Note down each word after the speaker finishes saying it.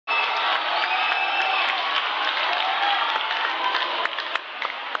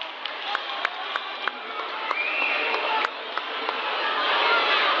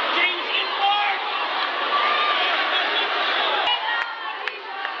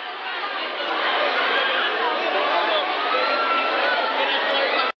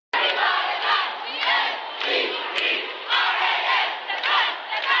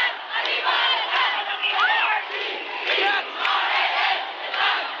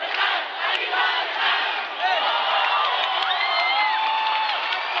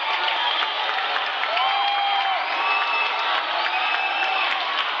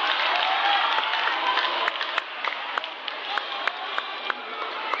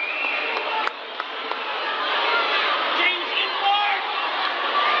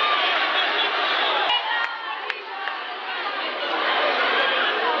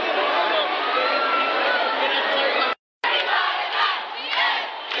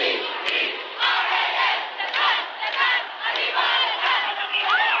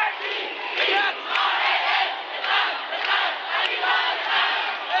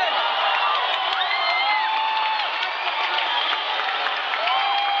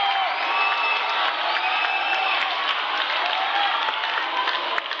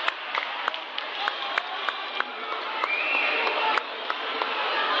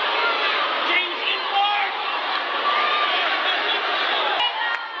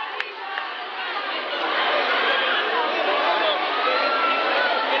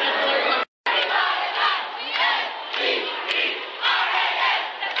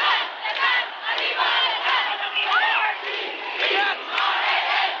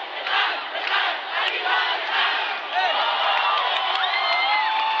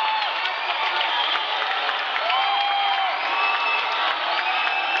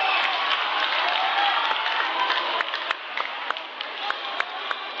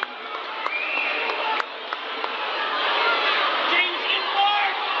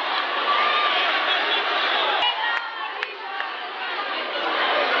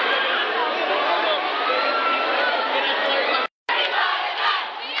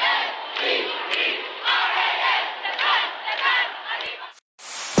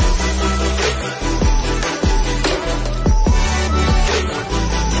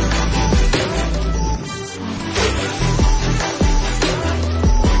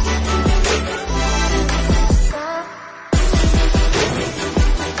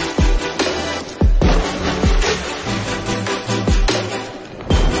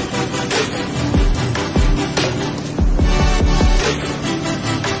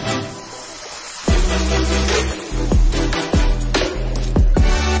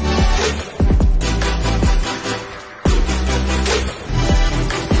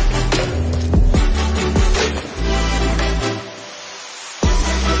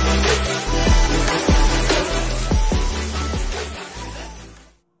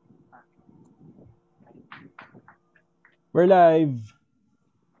We're live.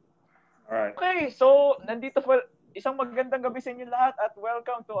 Alright. Okay, so nandito po isang magandang gabi sa inyo lahat at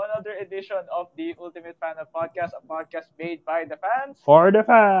welcome to another edition of the Ultimate Fan of Podcast, a podcast made by the fans. For the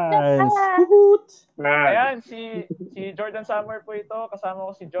fans! Woohoot! Ayan, si Jordan Summer po ito, kasama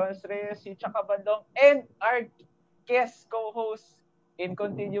ko si John Reyes, si Chaka Bandong, and our guest co-host in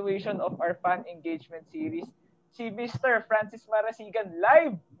continuation of our fan engagement series, si Mr. Francis Marasigan,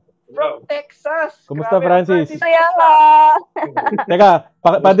 live from Texas. Kumusta, Grabe, Francis? Kaya nga. Teka,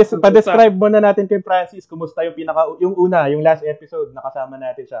 pa-describe muna natin kay Francis. Kumusta yung una, yung last episode, nakasama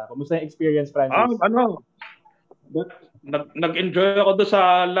natin siya. Kumusta yung experience, Francis? Nag-enjoy ako doon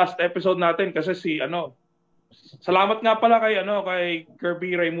sa last episode natin kasi salamat nga pala kay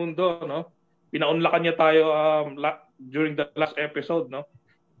Kirby Raimundo, no? Pinaunlakan niya tayo during the last episode, no?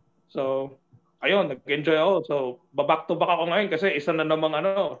 So, ayun, nag-enjoy ako. So, back to back ako ngayon kasi isa na namang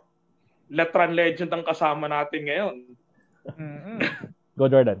Letran legend ang kasama natin ngayon. Mm-hmm.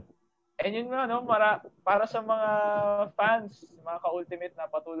 Go, Jordan. And yun nga, para sa mga fans, mga ka-Ultimate na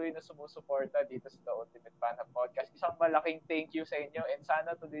patuloy na sumusuporta dito sa The Ultimate Fan of Podcast, isang malaking thank you sa inyo and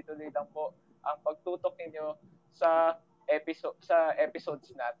sana tuloy-tuloy lang po ang pagtutok ninyo sa episodes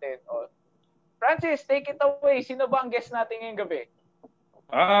natin. Francis, take it away. Sino ba ang guest natin ngayong gabi?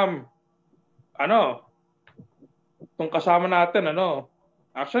 Itong kasama natin,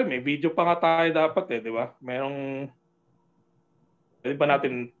 actually, may video pa nga tayo dapat di ba? Pwede ba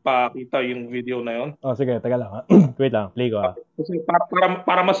natin pakita yung video na yon? Oh, sige, taga lang. Wait lang, play ko. Kasi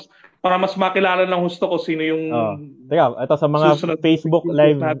para mas makilala ng husto ko sino yung teka, ito sa mga Facebook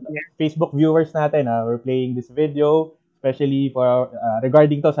live Facebook viewers natin, we're playing this video especially for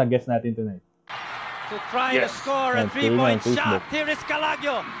regarding to sa guest natin tonight. To try to score a 3-point shot. Here is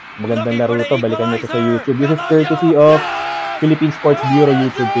Calaguio. Magandang laro to, balikan niyo sa YouTube. This is courtesy of Philippine Sports Bureau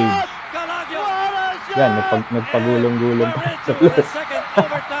YouTube page. Yan, nagpagulong-gulong pa sa plus.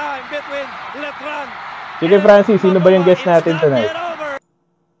 Sige, Francis, sino ba yung guest natin tonight?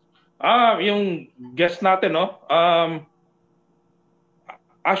 Yung guest natin,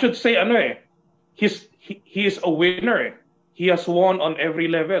 I should say, he is a winner. He has won on every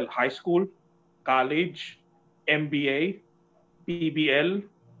level. High school, college, NBA, PBL,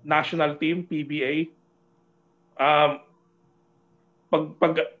 national team, PBA.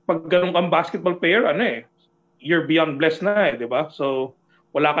 Pag ganun kang basketball player, you're beyond blessed na di ba? So,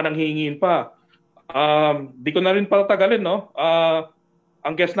 wala ka nang hihingin pa. Di ko na rin patatagalin, no?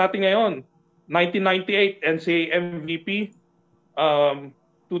 Ang guest natin ngayon, 1998 NCAA MVP,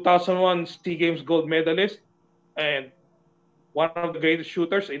 2001 SEA Games gold medalist, and one of the greatest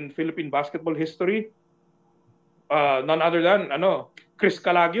shooters in Philippine basketball history. None other than, Chris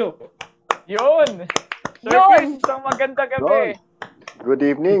Calaguio. Yun! Sir Chris, isang maganda gabi. Good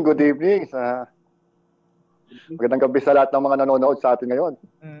evening. Magandang gabi sa lahat ng mga nanonood sa atin ngayon.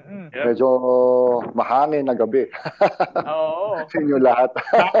 Mm-hmm. Medyo mahangin na gabi. Oo. Sa inyo lahat.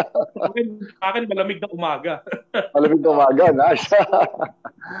 Akin malamig na umaga. Malamig na umaga, nice.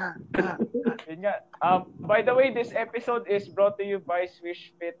 Yun nga. By the way, this episode is brought to you by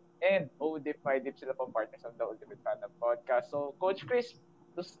Swish Fit and ODIP. Sila pang partners of the Ultimate Fan of Podcast. So, Coach Chris,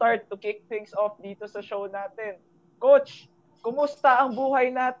 to kick things off dito sa show natin. Coach, kumusta ang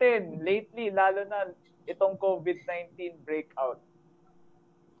buhay natin lately, lalo na itong COVID-19 breakout?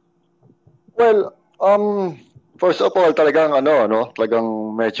 Well, first of all, talagang talagang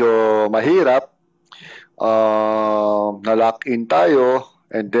medyo mahirap. Na-lock in tayo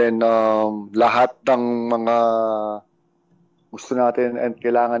and then lahat ng mga gusto natin and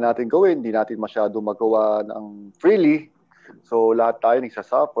kailangan natin gawin, hindi natin masyado magawa ng freely. So, lahat tayo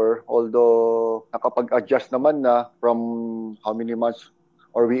nagsasuffer. Although, nakapag-adjust naman na from how many months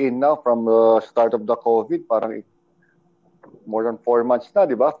are we in now? From the start of the COVID, parang more than 4 months na,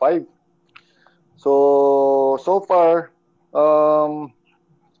 di ba? 5. So far,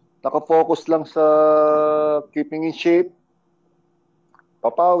 nakafocus lang sa keeping in shape,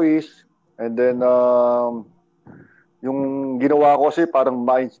 papawis, and then yung ginawa ko kasi parang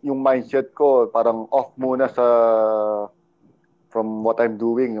yung mindset ko, parang off muna from what I'm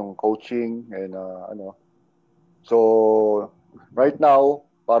doing, yung coaching and So right now,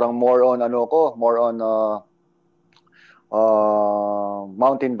 parang more on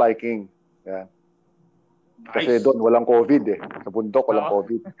mountain biking. Yeah. Kasi Nice. doon walang COVID eh. Sa bundok walang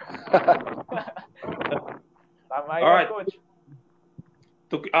COVID. Tama yun, Alright.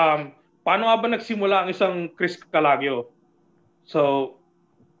 Coach. Paano nga ba nagsimula ang isang Chris Calaguio? So,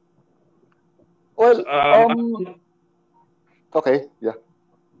 Well, okay, yeah.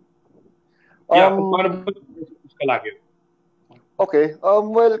 paano ba Chris Calaguio? Okay.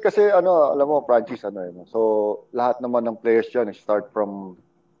 Well, kasi alam mo, Francis, so lahat naman ng players dyan start from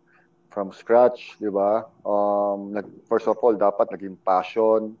scratch, di ba? First of all, dapat naging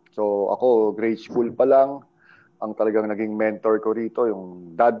passion. So ako, grade school pa lang, ang talagang naging mentor ko rito,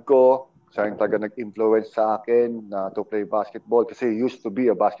 yung dad ko. Siya yung talaga nag-influence sa akin na to play basketball kasi he used to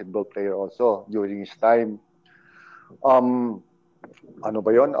be a basketball player also during his time. Ano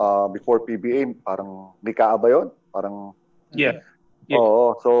ba yun? Before PBA, parang Bikaa ba yun? Parang... Yeah.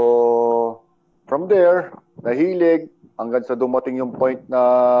 Oo. So, from there, nahilig hanggang sa dumating yung point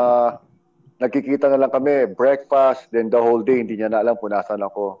na nagkikita na lang kami, breakfast, then the whole day, hindi niya na alam kung nasaan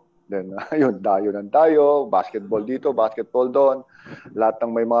ako. Then, yun, dayo, basketball dito, basketball doon. Lahat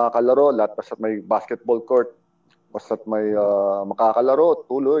ng may mga kalaro, lahat basta may basketball court, basta may makakalaro,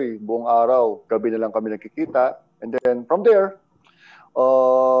 tuloy, buong araw. Gabi na lang kami nagkikita. And then, from there,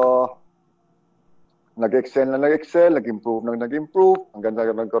 nag-excel, nag-improve, hanggang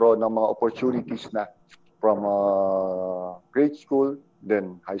nagkaroon ng mga opportunities na from grade school,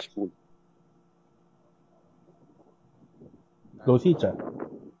 then high school. Go, Sicha.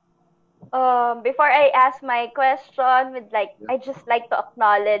 Before I ask my question, I just like to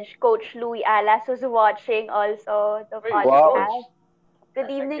acknowledge Coach Louie Alas who's watching also the podcast. Wow. Good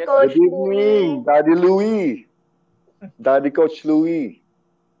evening, Coach Good evening, Louie. Daddy Louie. Daddy Coach Louie.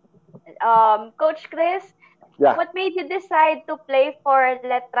 Coach Chris, yeah. What made you decide to play for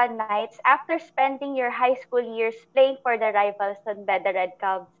Letran Knights after spending your high school years playing for the rivals San Beda Red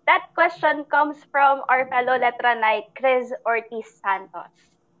Cubs? That question comes from our fellow Letran Knight, Chris Ortiz Santos.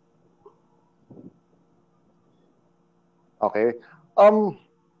 Okay.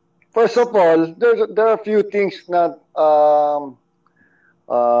 First of all, there are a few things na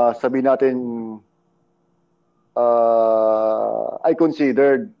sabi natin I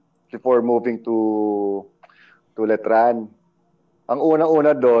considered before moving to Letran. Ang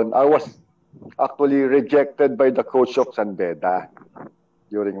una-una doon, I was actually rejected by the coach of San Beda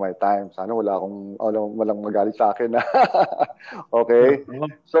during my time. Sana walang magalit sa akin. Okay.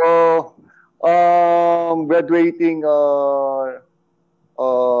 So, graduating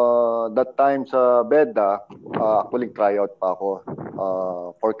that time sa Beda, actually tryout pa ako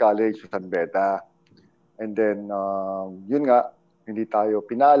for college sa San Beda. And then, yun nga, hindi tayo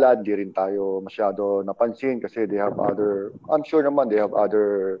pinalad, hindi rin tayo masyado napansin kasi I'm sure naman they have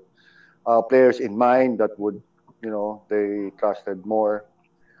other players in mind that would, they trusted more.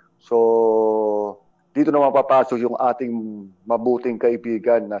 So, dito na mapapasok yung ating mabuting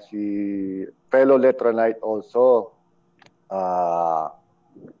kaibigan na si fellow Letranite also,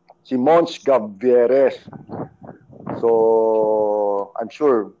 si Mons Gavieres. So, I'm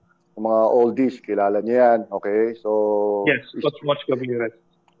sure mga oldies, kilala niya yan. Okay? So, yes, Coach Mons Gavieres.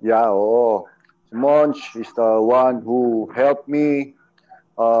 Yeah, oo. Si Mons is the one who helped me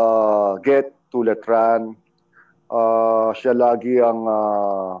get to Letran. Siya lagi ang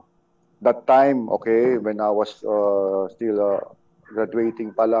that time, okay, when I was still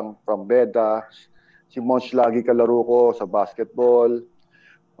graduating pa lang from Beda, si Mons lagi kalaro ko sa basketball.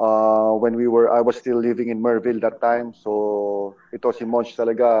 When I was still living in Merville that time. So, ito si Mons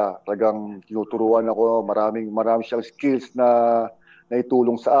talagang tinuturuan ako. Marami siyang skills na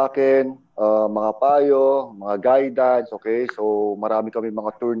naitulong sa akin. Mga payo, mga guidance, okay? So, marami kami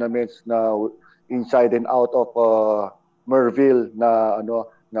mga tournaments na inside and out of Merville na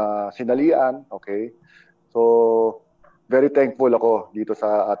sinalian, okay? So, very thankful ako dito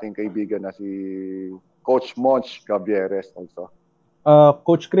sa ating kaibigan na si Coach Mons Gavieres also.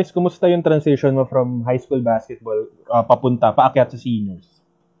 Coach Chris, kumusta yung transition mo from high school basketball paakyat sa seniors?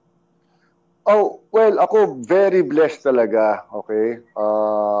 Oh, well, ako very blessed talaga, okay?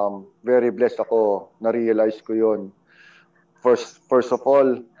 Very blessed ako. Na-realize ko yun. First of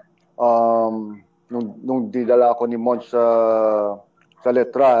all, nung dinala ako ni Mons sa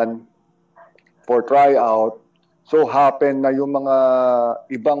Letran for tryout, so happen na yung mga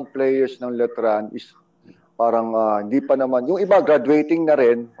ibang players ng Letran is parang hindi pa naman, yung iba graduating na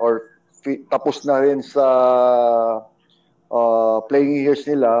rin or tapos na rin sa playing years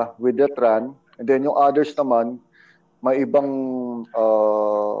nila with Letran, and then yung others naman may ibang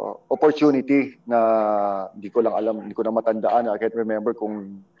opportunity na hindi ko lang alam, hindi ko na matandaan. I can't remember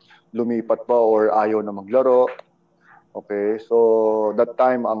kung lumipat pa or ayaw na maglaro. Okay, so that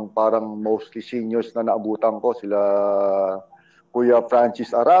time ang parang mostly seniors na naabutan ko sila Kuya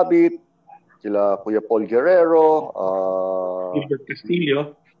Francis Arabit, sila Kuya Paul Guerrero,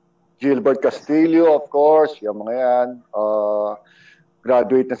 Gilbert Castillo, of course, yung mga yan.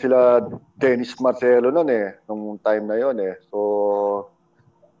 Graduate na sila Dennis Marcelo noon nung time na yon So,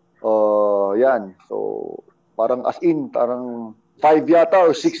 yan. So, parang as in, parang 5 yata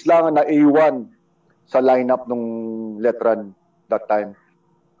or 6 lang na A1 sa lineup nung Letran that time.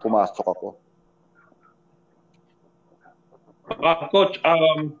 Pumasok ako. Coach,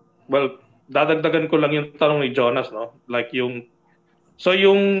 well, dadagdagan ko lang yung tanong ni Jonas, no? Like yung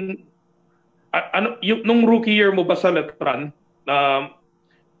nung rookie year mo ba sa Letran,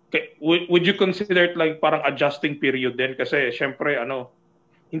 would you consider it like parang adjusting period din? Kasi syempre,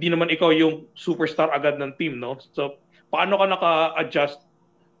 hindi naman ikaw yung superstar agad ng team, no? So, paano ka naka-adjust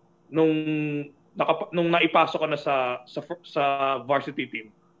nung naipasok ka na sa varsity team?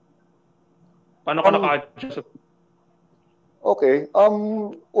 Paano ka naka-adjust? Okay.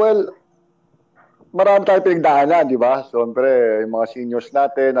 Well, marami tayong pinagdaanan, di ba? Siyempre, yung mga seniors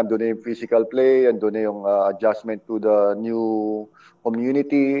natin, andun na yung physical play, andun na yung adjustment to the new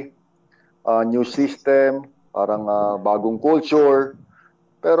community, new system, parang bagong culture.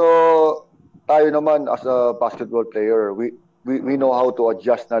 Pero tayo naman as a basketball player, we know how to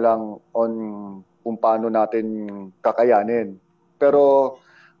adjust na lang on kung paano natin kakayanin. Pero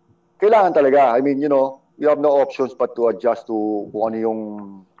kailangan talaga, I mean, you have no options but to adjust to kung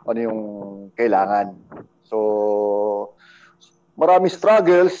ano yung kailangan. So, marami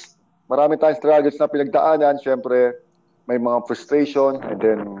tayong struggles na pinagdaanan. Siyempre, may mga frustration and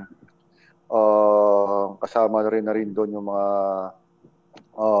then kasama na rin doon yung mga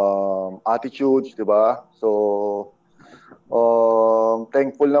attitudes, di ba? So,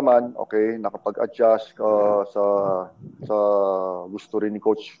 thankful naman, okay, nakapag-adjust sa gusto rin ni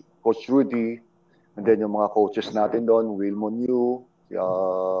Coach Rudy, and then yung mga coaches natin doon, Wilmon Yu,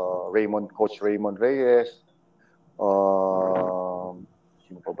 Coach Raymond Reyes,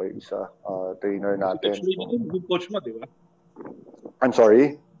 sino pa ba yung isa? Trainer natin. Si Coach Rino, yung coach mo, di ba? I'm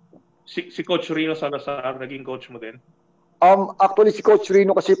sorry? Si Coach Rino Salazar, naging coach mo din? Actually, si Coach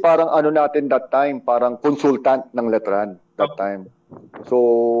Rino kasi parang natin that time, parang consultant ng Letran that time.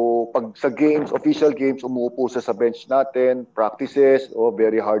 So, pag sa games, official games, umuupo sa bench natin, practices,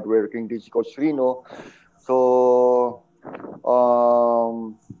 very hardworking din si Coach Rino. So,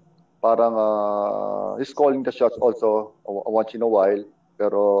 parang he's calling the shots also once in a while.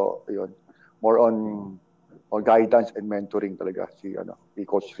 Pero, yun, more on guidance and mentoring talaga si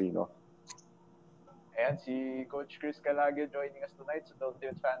Coach Rino. Ayan, si Coach Chris Calaguio joining us tonight sa The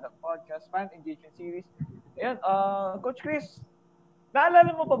Ultimate Fan of Podcast Fan Engagement Series. Ayan, Coach Chris,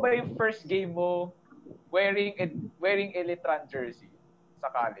 naalala mo pa ba yung first game mo wearing a Letran jersey sa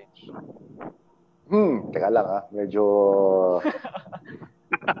college? Teka lang medyo...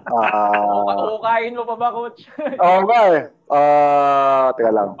 Ukain mo pa ba, Coach? Okay. Teka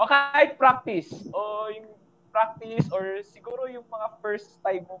lang. O kahit practice. O yung practice or siguro yung mga first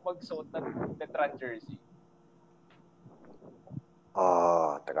time mo magsuot ng Letran jersey.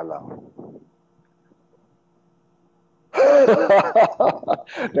 Teka lang.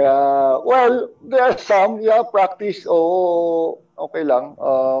 Well, there are some, practice, okay lang.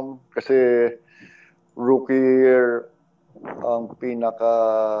 Kasi rookie year, ang pinaka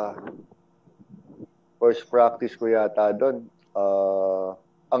first practice ko yata doon,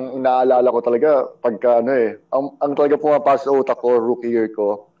 ang inaalala ko talaga pagka ang talaga pumapasok sa utak ko rookie year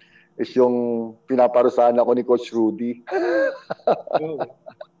ko is yung pinaparusahan ako ni Coach Rudy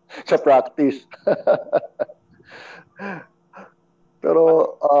sa practice.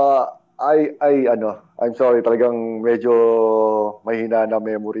 Pero I'm sorry, talagang medyo mahina na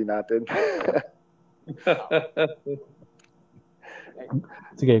memory natin.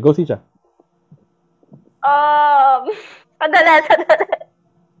 Sige, go Sicha. Sandali.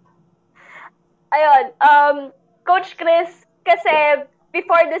 Ayun, Coach Chris, kasi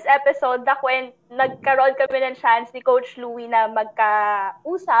before this episode, when nagkaroon kami ng chance ni Coach Louie na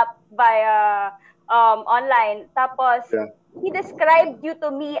magkausap via online. Tapos, he described you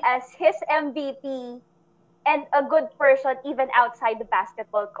to me as his MVP and a good person even outside the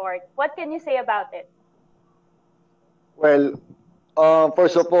basketball court. What can you say about it? Well,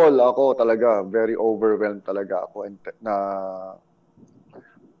 first of all, ako talaga, very overwhelmed talaga ako and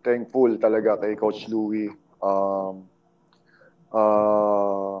thankful talaga kay Coach Louie.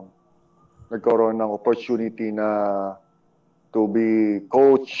 Nagkaroon ng opportunity na to be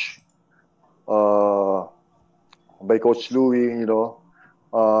coach by Coach Louie,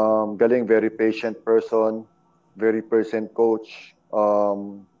 galing, very patient person, very patient coach.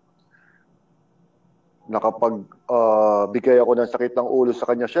 Nakapagbigay ako ng sakit ng ulo sa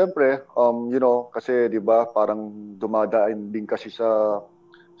kanya. Syempre, kasi 'di ba, parang dumadaan din kasi sa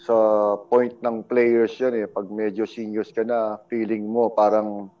point ng players yan pag medyo seniors ka na, feeling mo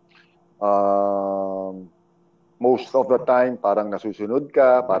parang most of the time parang nasusunod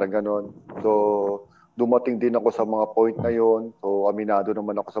ka, parang ganon. So dumating din ako sa mga point na yon. So, aminado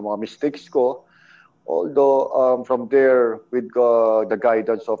naman ako sa mga mistakes ko. Although, from there, with the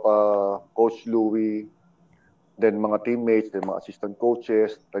guidance of Coach Louie, then mga teammates, then mga assistant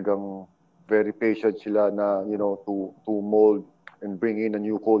coaches, talagang very patient sila na, to mold and bring in a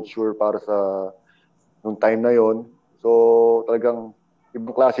new culture para sa nung time na yon. So, talagang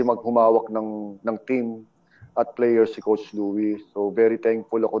ibang klase maghumawak ng team at players si Coach Louie. So, very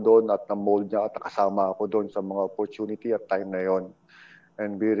thankful ako doon at na-mold niya at nakasama ako doon sa mga opportunity at time na yon.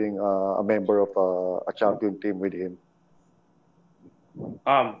 And being a member of a champion team with him.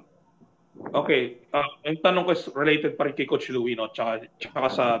 Okay. Ang tanong ko is related pa rin kay Coach Louie, no? Tsaka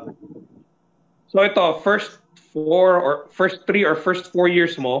sa... So ito, first 3 or first 4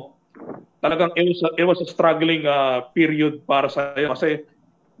 years mo, talagang it was a struggling period para sa iyo kasi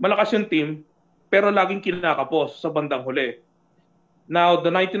malakas yung team pero laging kinakapos sa bandang huli. Now, the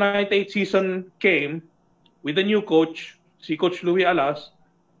 1998 season came with a new coach, si Coach Louie Alas.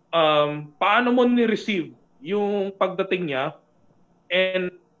 Paano mo ni-receive yung pagdating niya?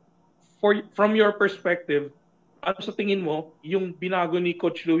 And from your perspective, ano sa tingin mo yung binago ni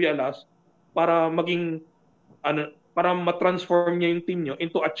Coach Louie Alas para maging para ma-transform niya yung team niyo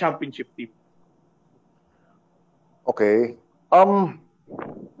into a championship team? Okay.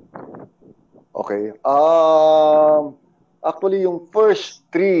 Actually, yung first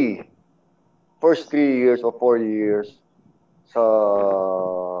 3 years or 4 years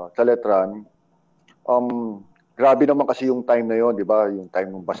sa Letran, grabe naman kasi yung time na yon, di ba? Yung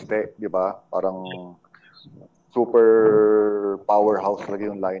time ng Baste, di ba? Parang super powerhouse lagi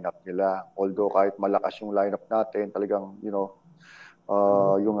yung lineup nila. Although kahit malakas yung lineup natin, talagang, yung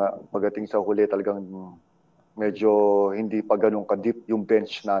pagdating sa huli, talagang medyo hindi pa ganun ka-deep yung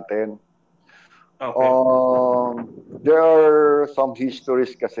bench natin. Okay. There are some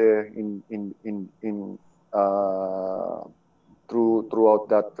histories kasi throughout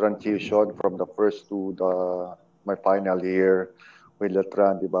that transition from the first to my final year with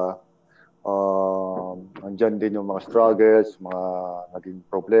Letran, di ba? Andyan din yung mga struggles, mga naging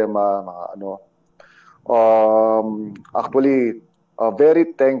problema, mga ano. Actually,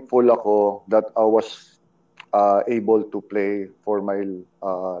 very thankful ako that I was able to play for my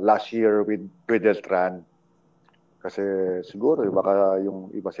last year with Letran. Kasi siguro, baka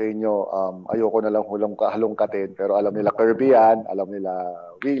yung iba sa inyo, ayoko na lang halongkatin, pero alam nila Kirby yan, alam nila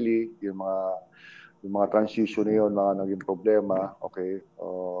Willie, yung mga transition na yun, mga naging problema. Okay.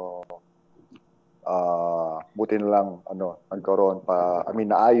 Buti na lang, nagkaroon pa,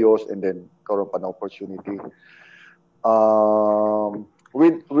 naayos, and then karoon pa ng opportunity.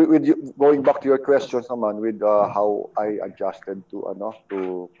 With going back to your questions naman, with how I adjusted to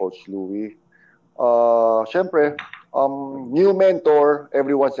Coach Louie. Syempre, new mentor,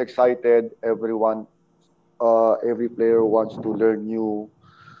 everyone's excited, every player wants to learn new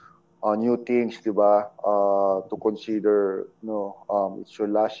things, diba? To consider, it's your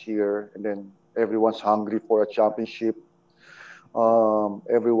last year, and then everyone's hungry for a championship.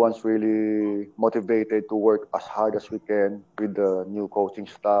 Everyone's really motivated to work as hard as we can with the new coaching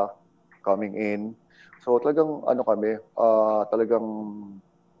staff coming in. So talagang talagang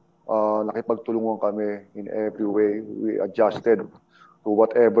nakipagtulungan kami in every way. We adjusted to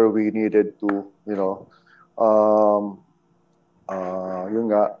whatever we needed to, yun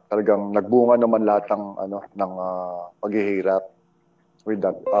nga, talagang nagbunga naman lahat ng paghihirap with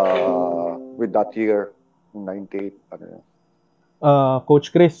that year, 98.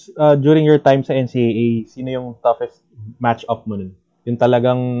 Coach Chris, during your time sa NCAA, sino yung toughest match-up mo nun? Yung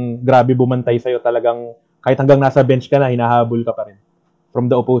talagang grabe bumantay sa'yo, talagang kahit hanggang nasa bench ka na, hinahabol ka pa rin from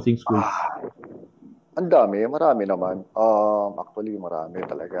the opposing school. Ang marami naman. Actually, marami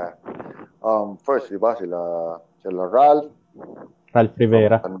talaga. First, di ba, sila Ralph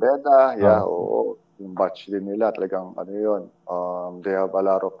Rivera. Sandeda, yeah, oo. Yung batch din nila, talagang yun. They have a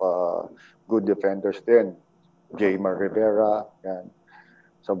lot of good defenders din. Jamer Rivera, yan.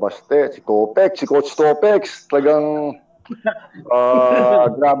 Sa Baste, si Coach Topex, talagang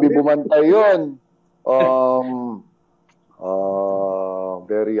grabe bumantay yun.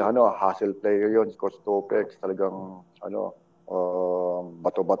 Very hustle player yun, si Coach Topex, talagang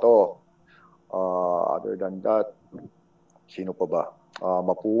bato-bato. Other than that, sino pa ba?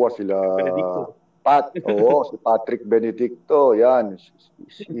 Mapua sila Benedicto. Si Patrick Benedicto, yan.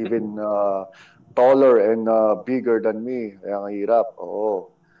 He's even taller and bigger than me. Kaya ang hirap. Oo.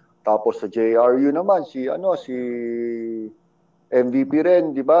 Tapos sa JRU naman si MVP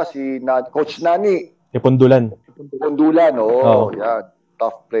rin, 'di ba? Si Coach Nani. Pondulan. Oo. Yan.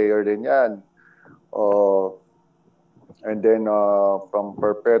 Tough player din yan. And then from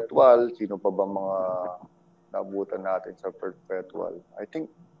Perpetual, sino pa ba mga nabutan natin sa Perpetual? I think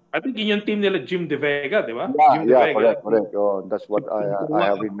yun yung team nila, Jim De Vega, di ba? Yeah, Jim De Vega. correct. Oh, that's what I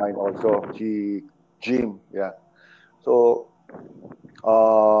have in mind also. Jim, yeah. So,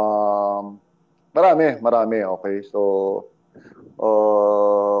 marami. Okay, so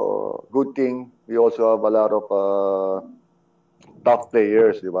good thing we also have a lot of top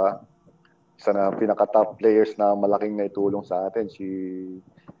players, di ba? Isa na pinaka-top players na malaking naitulong sa atin, si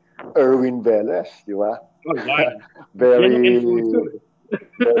Erwin Velez, di ba? Oh, wow. Very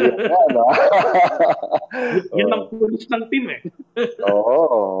Yan ang pulis ng team eh.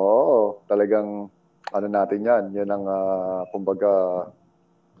 Oo. Talagang ano natin yan. Yan ang kumbaga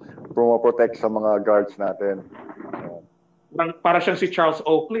promo-protect sa mga guards natin. Para siyang si Charles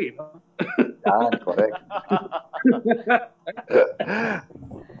Oakley. No? Yan, correct.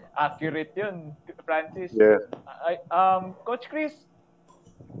 Accurate yun, Francis. Yes. Coach Chris,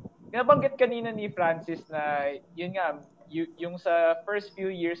 nabanggit kanina ni Francis na yun nga, yung sa first few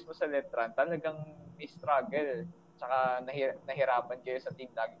years mo sa Letran, talagang may struggle. Tsaka nahirapan kayo sa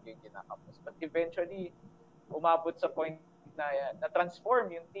team, lagi kayo kinakapos. But eventually, umabot sa point na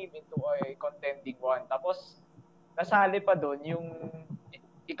transform yung team into a contending one. Tapos, nasali pa doon yung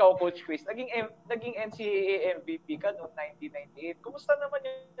ikaw, Coach Chris, naging NCAA MVP ka noong 1998. Kumusta naman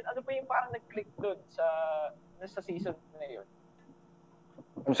yun? Ano ba yung parang nag-click doon sa season na yun?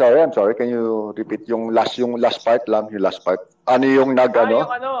 I'm sorry. Can you repeat yung last part lang, yung last part? Ano yung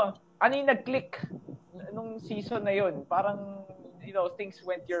ano yung nag-click nung season na yun? Parang, things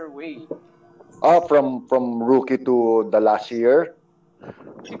went your way. From rookie to the last year?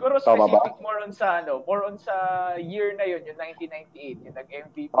 Siguro specific more on sa year na yun, yung 1998, yung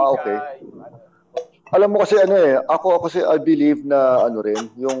nag-MVP okay. ka, yung ano. Alam mo kasi ako kasi I believe na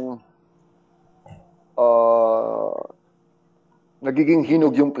yung nagiging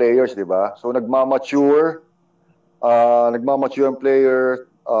hinog yung players, di ba? So nagmamature ang player,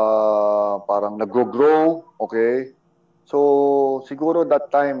 parang nag-grow, okay? So siguro that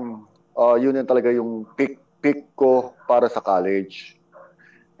time, yun yung talaga yung pick ko para sa college.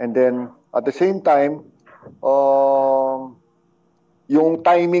 And then, at the same time, yung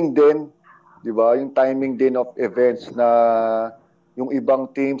timing din, di ba? Yung timing din of events na yung ibang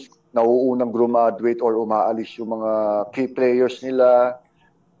teams nauunang graduate or umaalis yung mga key players nila,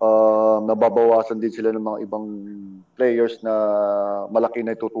 nababawasan din sila ng mga ibang players na malaki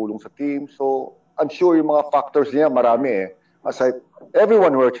na itutulong sa team. So, I'm sure yung mga factors niya marami eh. Aside,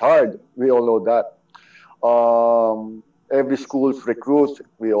 everyone works hard. We all know that. Every school's recruits,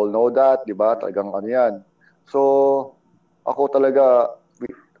 we all know that, di ba? Talagang ano yan. So, ako talaga,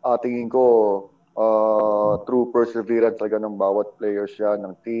 tingin ko, through perseverance talaga ng bawat players yan,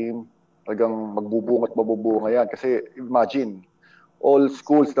 ng team, talagang magbubunga yan. Kasi imagine, all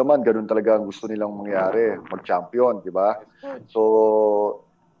schools naman, ganun talaga ang gusto nilang mangyari, mag-champion, di ba? So,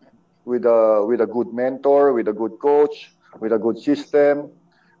 with a good mentor, with a good coach, with a good system,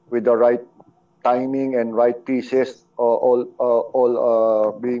 with the right timing and right pieces, all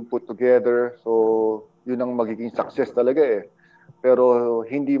being put together. So, yun ang magiging success talaga eh. Pero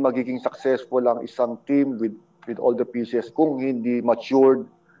hindi magiging successful ang isang team with all the pieces kung hindi matured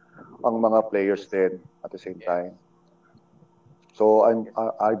ang mga players din at the same time. So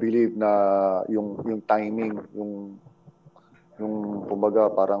I believe na yung timing, yung kumbaga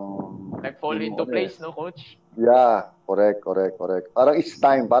parang nag-fall into place, no, coach? Yeah, correct. Parang it's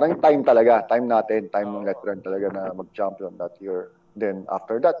time, talaga, time natin, time ng Letran talaga na mag-champion that year. Then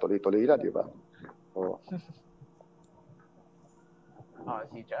after that, tuloy-tuloy na, di ba? So,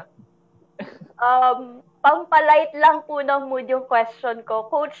 Sija? Pampalight lang po ng mood yung question ko.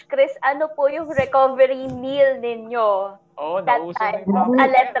 Coach Chris, ano po yung recovery meal ninyo? That time, sa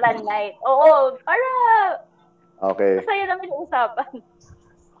Letran night. Oo, para okay. Masaya naman yung usapan.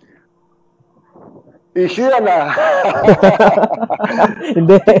 Issue yan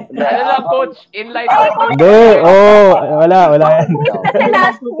Hindi. Ano lang, coach? Inline. Hindi. Wala yan. Kasi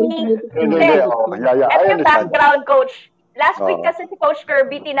last week, at yung background, coach. Last week kasi si Coach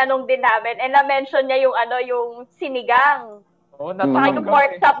Kirby, tinanong din namin, and na-mention niya yung sinigang. Saka yung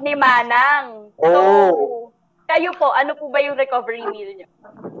pork chop ni Manang. So, kayo po, ano po ba yung recovery meal niyo?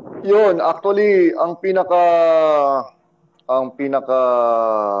 Yun, actually, ang pinaka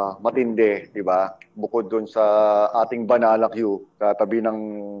matindi, di ba? Bukod dun sa ating Banana Q, katabi ng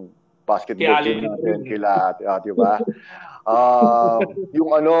basketball team natin, di ba?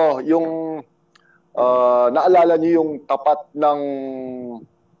 Naalala niyo yung tapat ng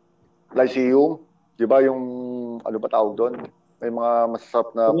Lyceum, di ba? Yung, ano ba tawag doon? May mga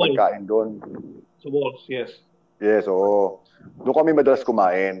masasarap na pagkain doon. Sa walls, yes. Yes, oo. Doon kami madalas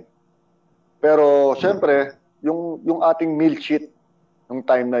kumain. Pero, syempre, yung ating meal sheet, nung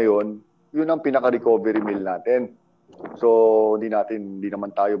time na yon, yun ang pinaka-recovery meal natin. So, hindi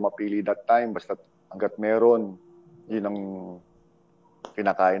naman tayo mapili that time. Basta hanggat meron, yun ang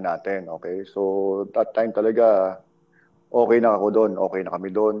kinakain natin. Okay? So, that time talaga, okay na ako doon. Okay na kami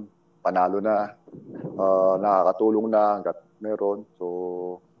doon. Panalo na. Nakakatulong na hanggat meron.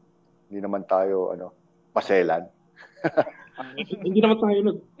 So, hindi naman tayo, paselan. Hindi naman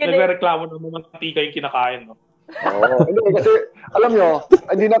tayo nagreklamo ng mga tikay kinakain, no? Oo. Hindi, kasi, alam nyo,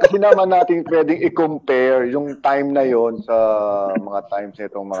 hindi na kasi naman natin pwedeng i-compare yung time na yon sa mga times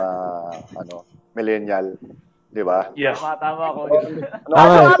nitong mga, millennial. Di ba? Yes. Tama ko.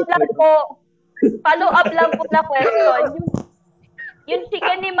 Follow up lang po na question. Yung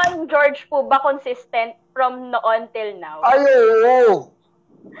chicken ni Mang George po ba consistent from noon till now? Ay, oo.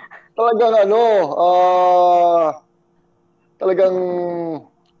 Talagang talagang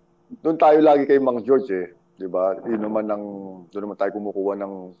doon tayo lagi kay Mang George eh. 'Di ba? Doon naman tayo kumukuha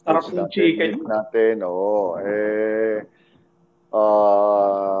ng sarap ng chicken natin. Oo.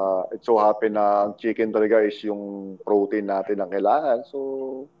 It so happen na ang chicken talaga is yung protein natin ang kailangan. So,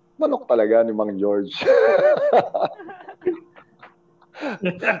 manok talaga ni Mang George.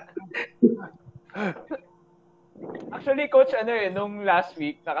 Actually, Coach, nung last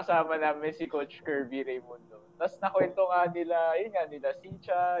week, nakasama namin si Coach Kirby Raimundo. Tapos nakwento nga nila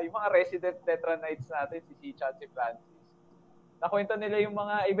Sicha, yung mga resident Letranites natin, si Sicha at si Francis. Nakwento nila yung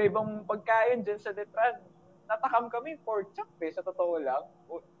mga iba-ibang pagkain dyan sa Letran. Natakam kami, pork chop sa totoo lang.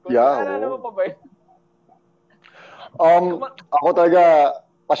 Coach, naman pa ba yun? Ako talaga,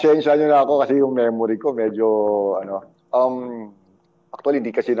 pasensya nyo na ako kasi yung memory ko medyo, actually,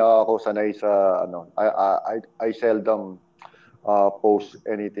 hindi kasi na ako sanay sa, I seldom post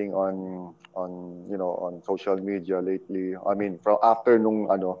anything on social media lately. I mean, from after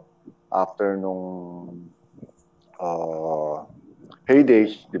nung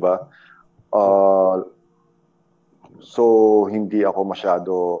heydays, di ba? So hindi ako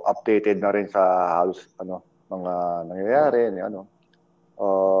masyado updated na rin sa halos mga nangyayari,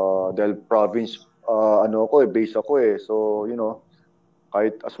 dahil province base ako eh. So,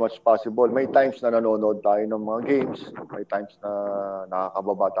 kahit as much possible. May times na nanonood tayo ng mga games, may times na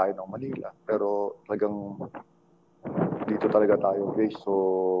nakakababa tayo ng Manila. Pero talagang dito talaga tayo base. So,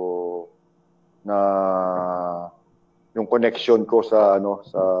 yung connection ko sa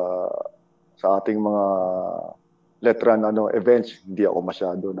ating mga Letran events, hindi ako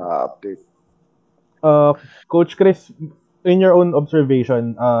masyado na-update. Coach Chris, in your own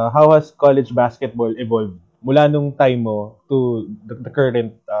observation, how has college basketball evolved mula nung time mo to the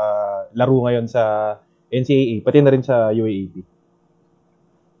current laro ngayon sa NCAA, pati na rin sa UAAP?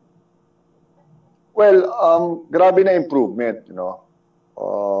 Well, grabe na improvement,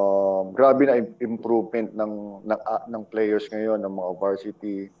 grabe na improvement ng players ngayon, ng mga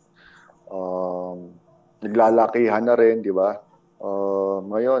varsity. Naglalakihan na rin, di ba?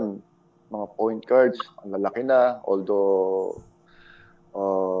 Ngayon, mga point guards, ang lalaki na, although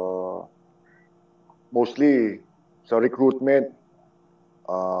mostly sa recruitment,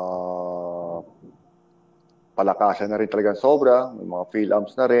 palakasan na rin talagang sobra. May mga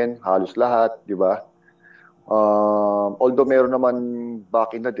fill-ups na rin, halos lahat, di ba? Although meron naman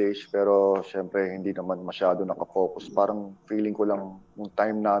back in the days, pero syempre hindi naman masyado nakafocus. Parang feeling ko lang yung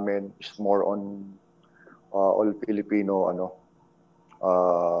time namin is more on all Filipino,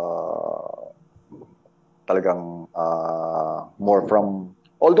 talagang more from,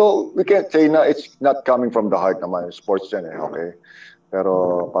 although we can't say na it's not coming from the heart naman, sports yan okay?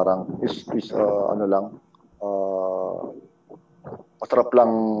 Pero parang masarap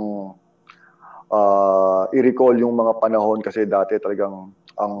lang i-recall yung mga panahon kasi dati talagang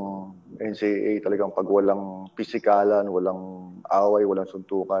ang NCAA talagang pag walang pisikalan, walang away, walang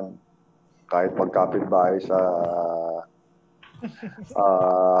suntukan, kahit pagkapitbahay sa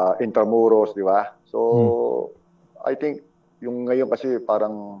Intramuros, di ba? So, I think yung ngayon kasi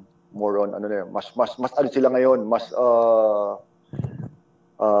parang more on mas sila ngayon, mas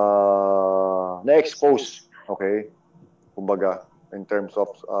na-expose, okay? Kumbaga, in terms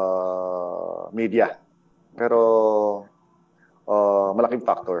of media. Pero malaking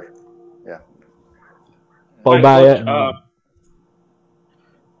factor. Yeah. Pagbayan.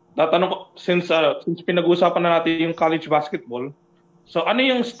 Tatanong ko, since pinag-uusapan na natin yung college basketball, so ano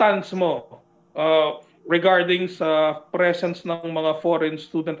yung stance mo regarding sa presence ng mga foreign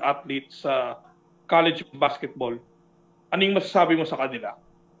student athletes sa college basketball? Ano yung masasabi mo sa kanila?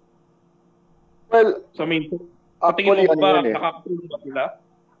 Well, so, I mean, patingin mo ba nakakatulong ba sila?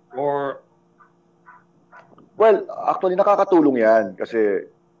 Or Well, actually nakakatulong 'yan kasi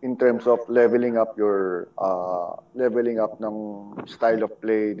in terms of leveling up ng style of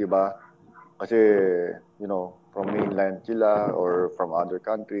play, 'di ba? Kasi from mainland sila or from other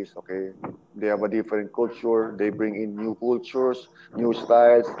countries, okay? They have a different culture, they bring in new cultures, new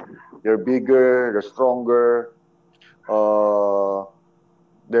styles. They're bigger, they're stronger.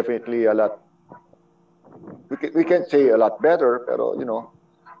 Definitely a lot. We can't say a lot better, pero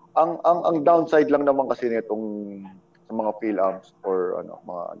ang downside lang naman kasi nitong sa mga Phil-Amps or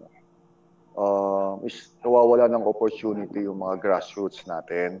is nawawala ng opportunity yung mga grassroots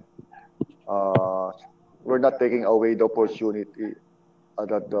natin. We're not taking away the opportunity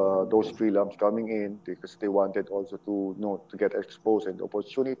that those Phil-Amps coming in because they wanted also to get exposed and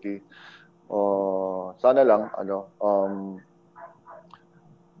opportunity. Sana lang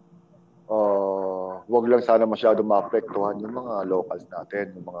wag lang sana masyado maapektuhan yung mga locals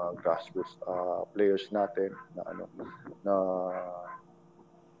natin, yung mga grassroots players natin na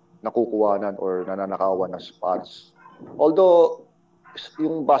nakukuhanan or nananakawan ng spots. Although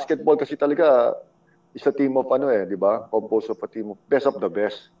yung basketball kasi talaga is a team of di ba? Composed of a team of best of the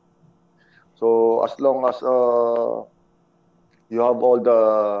best. So as long as you have all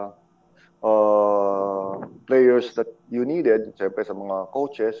the players that you needed, siyempre sa mga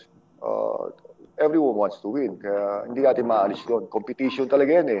coaches, everyone wants to win. Kaya hindi natin maalis yun. Competition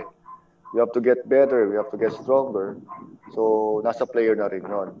talaga yan eh. We have to get better, we have to get stronger. So, nasa player na rin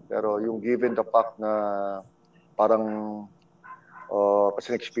yun. Pero yung given the fact na parang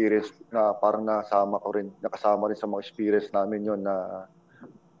kasi experience na parang nakasama rin sa mga experience namin yun na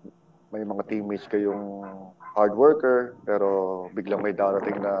may mga teammates kayong hard worker, pero biglang may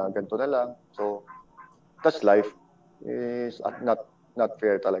darating na ganito na lang. So, that's life. Is not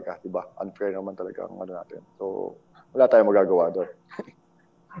fair talaga, di ba? Unfair naman talaga ang natin. So, wala tayong magagawa doon.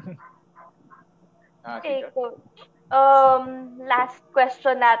 Okay, Coach. Last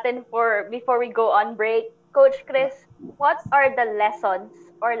question natin before we go on break. Coach Chris, what are the lessons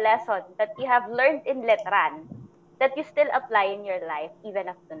that you have learned in Letran that you still apply in your life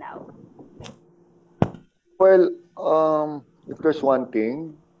even up to now? Well, if there's one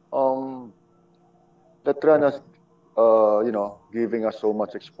thing, Letran has giving us so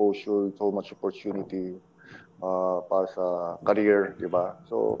much exposure, so much opportunity para sa career, di ba?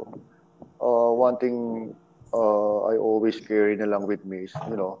 So, one thing I always carry na lang with me is,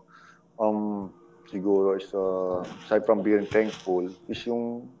 siguro is, aside from being thankful, is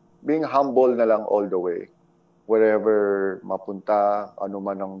yung being humble na lang all the way. Wherever mapunta, ano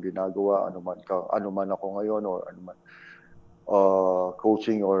man ang ginagawa, ano man ako ngayon, or ano man,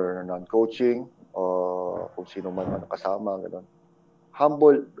 coaching or non-coaching, kung sino man kasama, gano'n.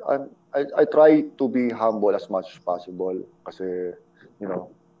 Humble, I try to be humble as much as possible kasi,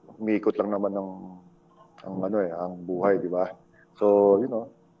 umiikot lang naman ang buhay, di ba? So, it's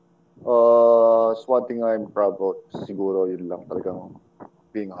one thing I'm proud of, siguro yun lang talagang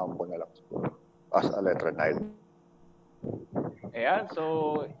being humble na lang siguro as a Letranite. Ayan,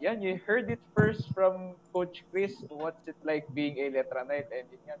 so yan, you heard it first from Coach Chris, what's it like being a Letranite,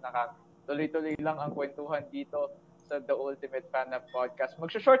 and yun nga, tuloy-tuloy lang ang kwentuhan dito sa The Ultimate Fan Hub Podcast.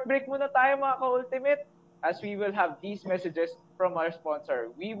 Magsha-short break muna tayo mga ka-Ultimate as we will have these messages from our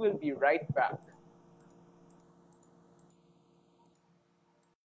sponsor. We will be right back.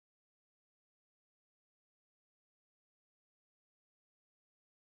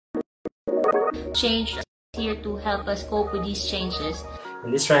 Change here to help us cope with these changes.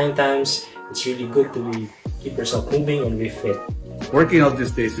 In these trying times, it's really good to keep yourself moving and be fit. Working out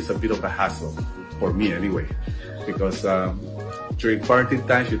these days is a bit of a hassle, for me anyway, because during quarantine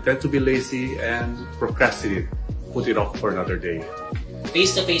times, you tend to be lazy and procrastinate, put it off for another day.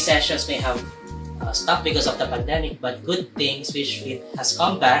 Face-to-face sessions may have stopped because of the pandemic, but good thing SwishFit has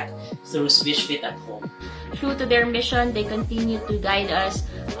come back through SwishFit at Home. True to their mission, they continue to guide us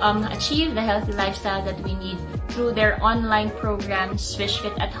achieve the healthy lifestyle that we need through their online program,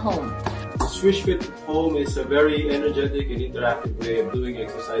 SwishFit at Home. SwishFit at Home is a very energetic and interactive way of doing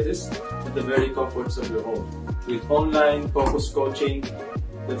exercises at the very comforts of your home. With online focused coaching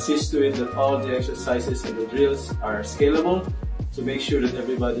that sees to it that all the exercises and the drills are scalable to make sure that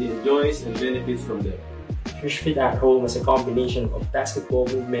everybody enjoys and benefits from them. SwishFit at Home is a combination of basketball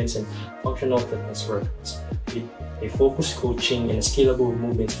movements and functional fitness workouts with a focused coaching and scalable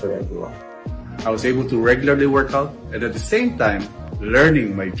movements for everyone. I was able to regularly work out and at the same time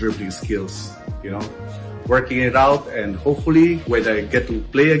learning my dribbling skills, working it out, and hopefully when I get to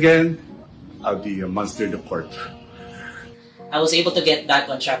play again, I'll be a monster in the court. I was able to get back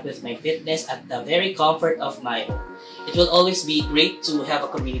on track with my fitness at the very comfort of my home. It will always be great to have a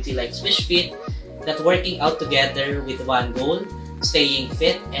community like SwishFit that working out together with one goal, staying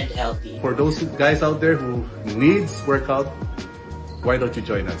fit and healthy. For those guys out there who needs workout, why don't you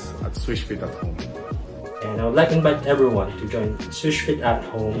join us at Swish Fit at Home? And I would like to invite everyone to join Swish Fit at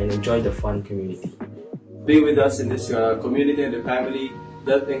Home and enjoy the fun community. Be with us in this community and the family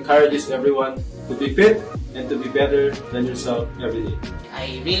that encourages everyone to be fit and to be better than yourself every day.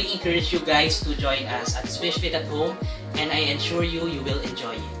 I really encourage you guys to join us at Swish Fit at Home, and I ensure you will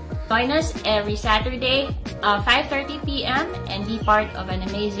enjoy it. Join us every Saturday, 5:30 p.m. and be part of an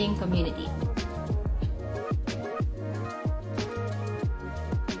amazing community.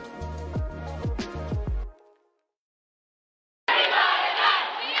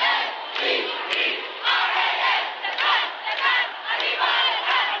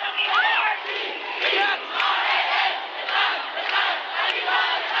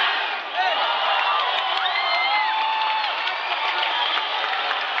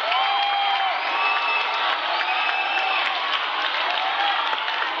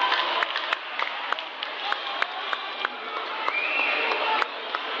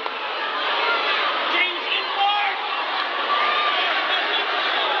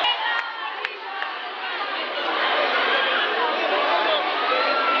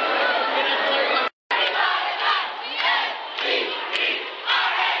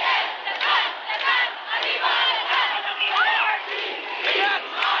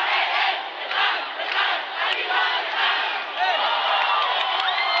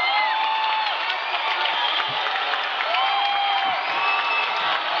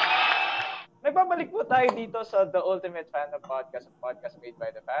 Nagbabalik po tayo dito sa The Ultimate Fandom Podcast, a podcast made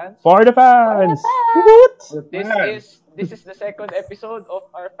by the fans. For the fans! This is the second episode of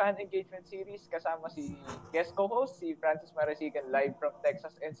our fan engagement series kasama si guest co-host, si Francis Marasigan, live from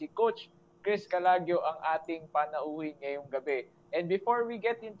Texas, and si Coach Chris Calaguio, ang ating panauhin ngayong gabi. And before we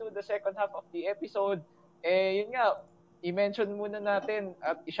get into the second half of the episode, yun nga, i-mention muna natin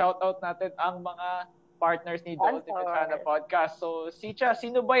at i-shoutout natin ang mga partners ni The Ultimate Fandom Podcast. So, Sicha,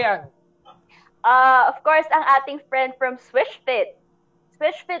 sino ba yan? Of course, ang ating friend from SwishFit.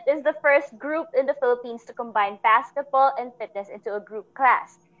 SwishFit is the first group in the Philippines to combine basketball and fitness into a group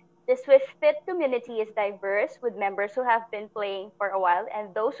class. The SwishFit community is diverse, with members who have been playing for a while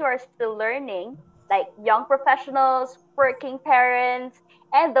and those who are still learning, like young professionals, working parents,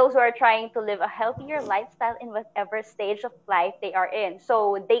 and those who are trying to live a healthier lifestyle in whatever stage of life they are in.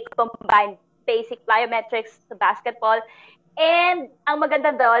 So they combine basic plyometrics to basketball. And ang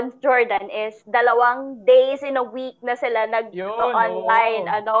maganda doon, Jordan, is 2 days in a week na sila nag-online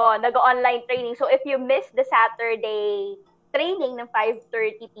training. So if you miss the Saturday training ng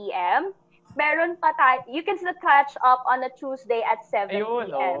 5:30 p.m., meron pa tayo, you can still catch up on a Tuesday at 7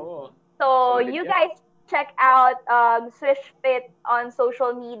 p.m. So you guys check out SwishFit on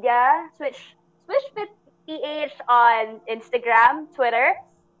social media, SwishFit PH on Instagram, Twitter,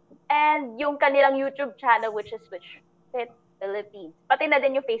 and yung kanilang YouTube channel, which is SwishFit Philippines. Pati na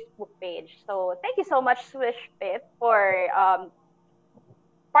din yung Facebook page. So, thank you so much, SwishFit, for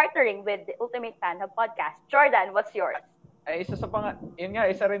partnering with the Ultimate Fandom Podcast. Jordan, what's yours? Ay, isa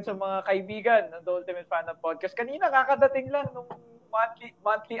rin sa mga kaibigan ng The Ultimate Fandom Podcast. Kanina, kakadating lang nung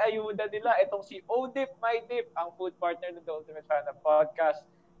monthly ayuda nila. Itong si ODIP, MyDip, ang food partner ng The Ultimate Fandom Podcast.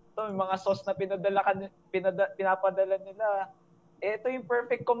 Ito, yung mga sauce na pinapadala nila. Ito yung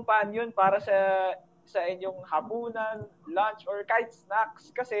perfect companion para sa inyong hapunan, lunch, or kahit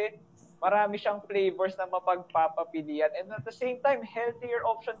snacks kasi marami siyang flavors na mapagpapapilian, and at the same time healthier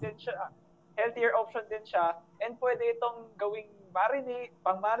option din siya and pwede itong gawing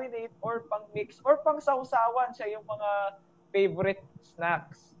pang-marinate or pang-mix or pang-sausawan siya yung mga favorite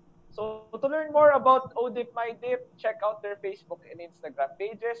snacks. So to learn more about ODIP MyDip, check out their Facebook and Instagram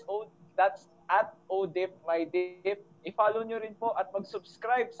pages. That's at ODIP MyDip. I-follow nyo rin po at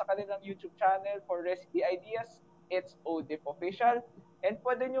mag-subscribe sa kanilang YouTube channel for recipe ideas. It's ODIP Official. And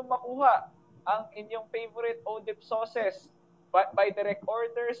pwede nyo makuha ang inyong favorite ODIP sauces by direct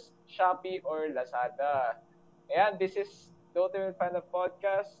orders, Shopee, or Lazada. Ayan, this is the Ultimate Fandom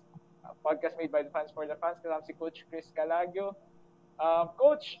Podcast, a podcast made by the fans for the fans. Kasama si Coach Chris Calaguio.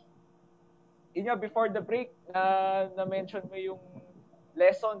 Coach, before the break, na-mention mo yung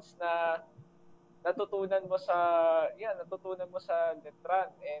lessons na natutunan mo sa Letran,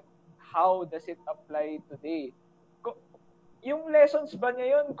 and how does it apply today? Yung lessons ba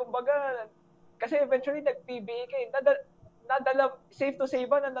niya yun, kumbaga, kasi eventually nag-PBA ka, nadala, safe to say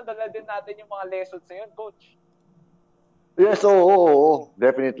ba na nadala din natin yung mga lessons na yun, Coach? Yes, oo.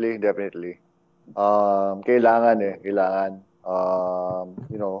 Definitely. Kailangan.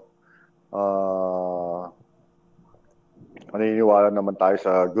 naniniwala naman tayo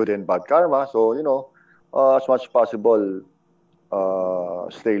sa good and bad karma. So, as much as possible,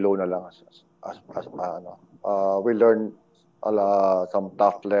 stay low na lang. We learn some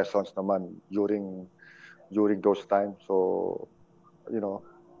tough lessons naman during those times. So,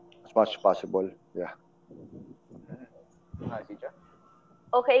 as much as possible. Yeah.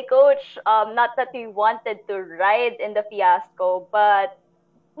 Okay, Coach. Not that we wanted to ride in the fiasco, but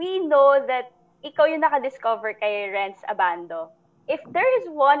we know that ikaw yung nakadiscover kay Rhenz Abando. If there is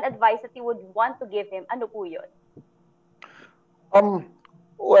one advice that you would want to give him, ano po yun?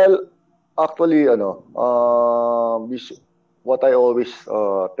 Well, actually, what I always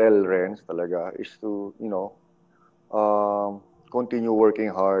tell Rhenz talaga is to, continue working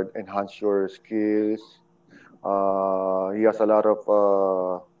hard, enhance your skills. He has a lot of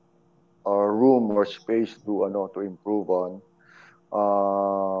room or space to improve on.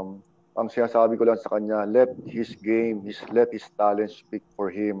 Ang sinasabi ko lang sa kanya, let his talent speak for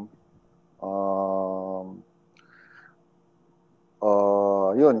him.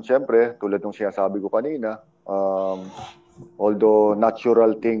 Yun, syempre, tulad ng sinasabi ko kanina, although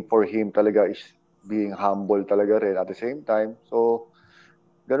natural thing for him talaga is being humble talaga rin at the same time. So,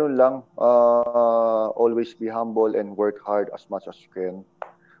 ganun lang. Always be humble and work hard as much as you can.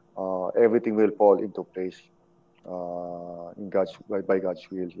 Everything will fall into place by God's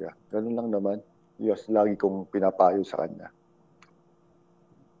will. Yeah. Ganun lang naman. Yes, lagi kong pinapayo sa kanya.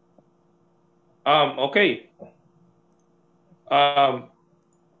 Okay.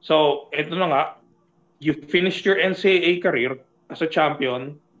 So, ito na nga. You finished your NCAA career as a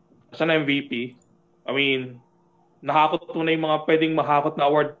champion, as an MVP. I mean, nakakot mo na yung mga pwedeng makakot na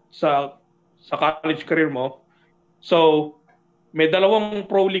award sa college career mo. So, may dalawang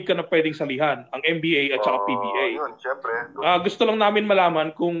pro league ka na pwedeng salihan, ang NBA at saka PBA. Yun, syempre. Gusto lang namin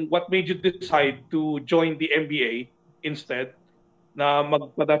malaman kung what made you decide to join the NBA instead na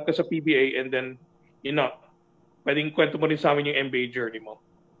magpadap ka sa PBA and then, pwedeng kwento mo rin sa amin yung NBA journey mo.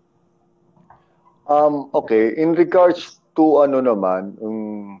 Okay, in regards to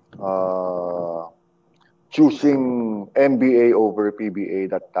choosing NBA over PBA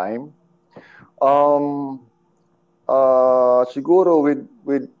that time, siguro with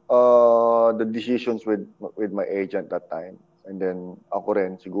the decisions with my agent that time, and then ako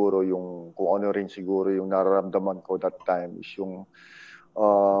rin siguro yung kung ano rin siguro yung nararamdaman ko that time is yung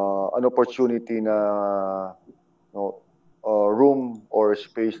an opportunity na room or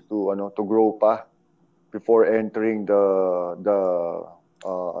space to grow pa before entering the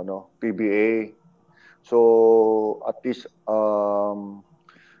PBA. So at least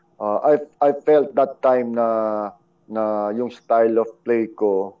I felt that time na yung style of play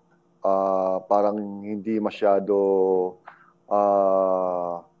ko parang hindi masyado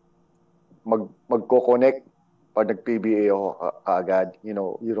magko-connect pag nag-PBA ako kaagad, you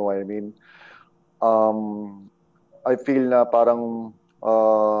know what I mean. I feel na parang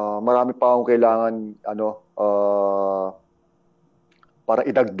marami pa akong kailangan para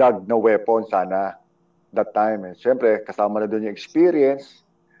idagdag na weapon sana that time. And syempre, kasama na doon yung experience,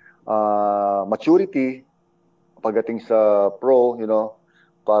 maturity pagdating sa pro,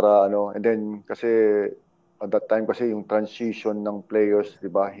 para and then kasi at that time kasi yung transition ng players, 'di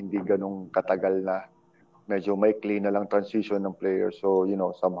ba, hindi ganong katagal na. Medyo maikli na lang transition ng players. So,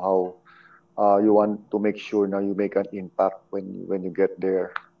 somehow you want to make sure na you make an impact when you get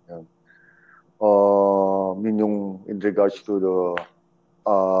there. Yun yung in regards to the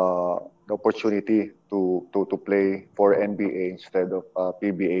opportunity to play for NBA instead of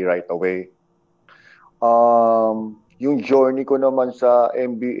PBA right away. Yung journey ko naman sa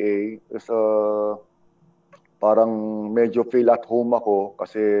NBA is parang medyo feel at home ako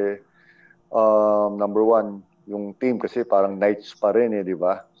kasi number one, yung team kasi parang Knights pa rin di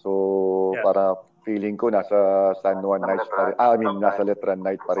ba? So, yeah. Para feeling ko nasa San Juan Knights pa rin. Nasa Letran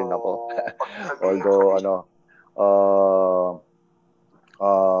Knight pa rin ako. Although,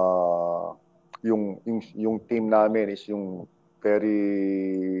 yung team namin is yung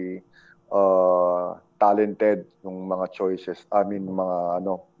very talented yung mga choices.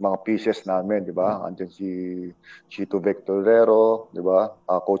 Mga pieces namin, di ba? Andiyan si Chito Vectorero, di ba?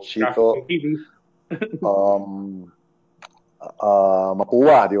 Coach Chito.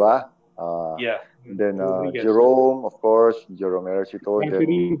 Mapua, di ba? Yeah. And then Jerome, of course, Jerome Ercito.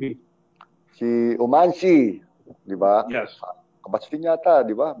 Si Umansi, di ba? Yes. Batch din yata,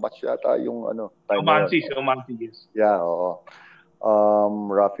 di ba? Batch yata yung time Umansi, yes. Yeah, oo.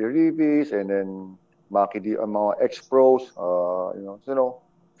 Rafi Rivis, and then Maki, mga ex-pros,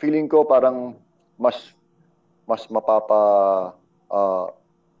 feeling ko parang mas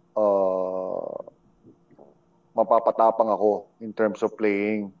mapapatapang ako in terms of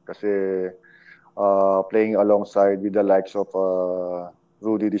playing kasi playing alongside with the likes of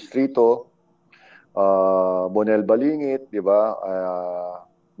Rudy Distrito, Bonel Balingit, di ba?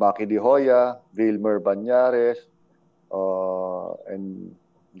 Maki Di Hoya, Wilmer Banyares, and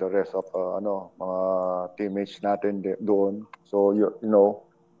the rest of mga teammates natin doon. So you know,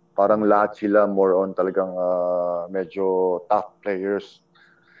 parang lahat sila more on talagang medyo tough players,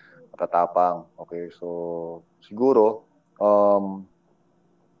 matatapang. Okay, so siguro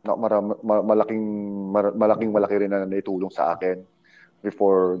malaki rin na naitulong sa akin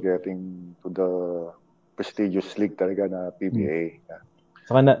before getting to the prestigious league talaga na PBA.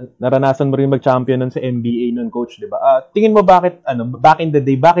 Saka naranasan mo rin mag-champion nun sa NBA nun, coach, 'di ba? Tingin mo bakit back in the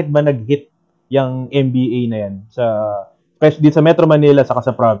day, bakit ba nag-hit yung NBA na yan sa especially sa Metro Manila saka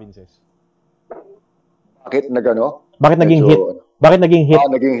sa provinces? Bakit nagano? Bakit naging hit? Bakit naging hit?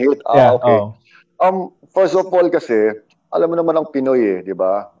 Naging hit. Yeah, okay. First of all kasi, alam mo naman ang Pinoy 'di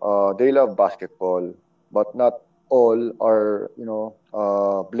ba? They love basketball, but not all are,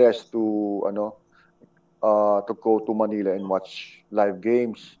 blessed to go to Manila and watch live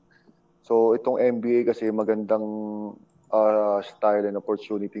games. So itong NBA kasi magandang style and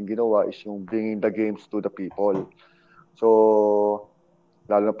opportunity ginawa is yung bringing the games to the people. So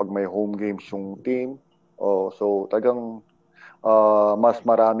lalo na pag may home games yung team, so talagang mas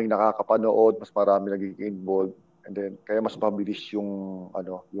maraming nakakapanood, mas maraming nagiging involved, and then kaya mas mabilis yung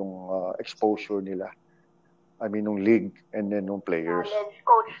exposure nila. I mean, nung league and then nung players.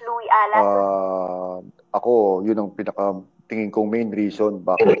 Coach Louie Alas. Ako, yun ang tingin kong main reason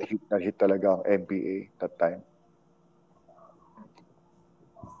bakit hit talaga ang NBA that time.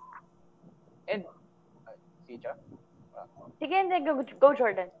 And, Sija? Sige, go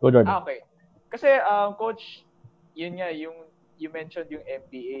Jordan. Go Jordan. Okay. Kasi, coach, yun nga, you mentioned yung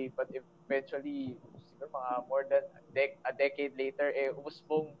NBA, but eventually, siguro mga more than a decade later,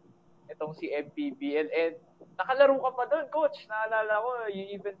 umusbong itong si MPBL, and nakalaro ka pa doon, coach. Naalala ko, you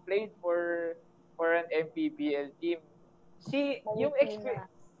even played for an MPBL team. Yung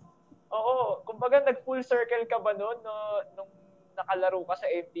experience, kumbaga nag-full circle ka ba noon nung nakalaro ka sa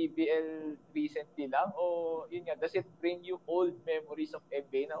MPBL recently lang? O yun nga, does it bring you old memories of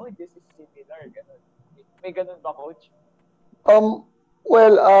NBA na, this is similar, ganun? May ganun ba, coach?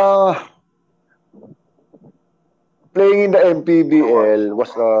 Well, playing in the MPBL was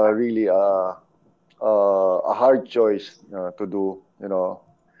really a hard choice to do,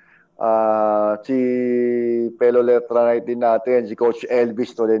 Si fellow Letran din natin, si Coach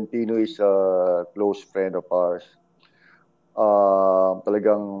Elvis Tolentino is a close friend of ours.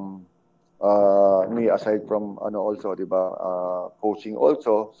 Talagang me aside from also, 'di ba? Coaching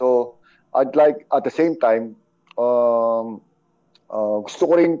also. So I'd like at the same time gusto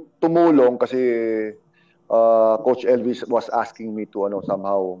ko rin tumulong kasi Coach Elvis was asking me to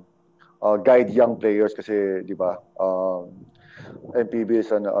somehow guide young players kasi 'di ba MPB is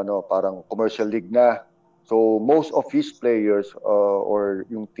parang commercial league na, so most of his players or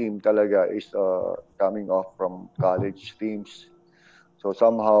yung team talaga is coming off from college teams, so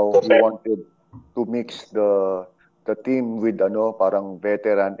somehow he wanted to mix the team with parang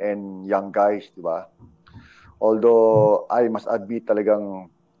veteran and young guys, 'di ba? Although I must admit talagang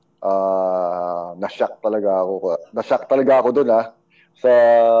na-shock talaga ako doon sa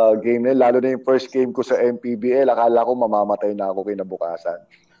game na, lalo na yung first game ko sa MPBL, akala ko mamamatay na ako kinabukasan.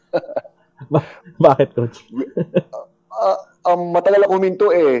 Bakit, coach? Matagal ako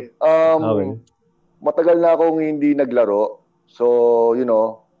huminto matagal na akong hindi naglaro, so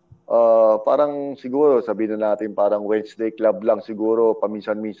parang siguro sabihin na natin parang Wednesday club lang siguro,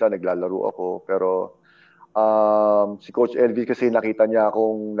 paminsan-minsan naglalaro ako, pero si Coach Elvis kasi nakita niya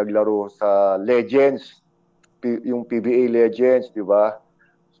akong naglaro sa Legends, yung PBA Legends, di ba?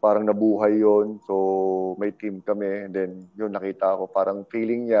 Parang nabuhay yon, so may team kami, and then yun nakita ko, parang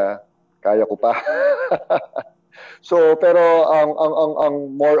feeling niya kaya ko pa. So pero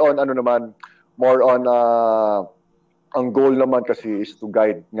ang more on ang goal naman kasi is to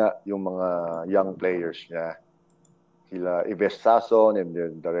guide nga yung mga young players niya, sila Ives Sason and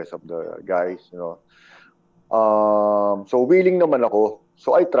then the rest of the guys, so willing naman ako.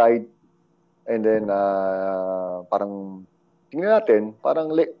 So I tried, and then parang tingnan natin, parang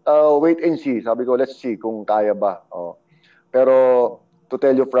wait and see. Sabi ko, let's see kung kaya ba. Pero to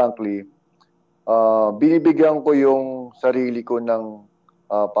tell you frankly, binibigyan ko yung sarili ko ng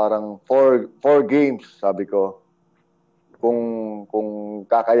parang 4 games, sabi ko. Kung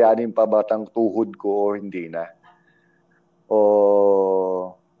kakayanin pa ba tang tuhod ko o hindi na.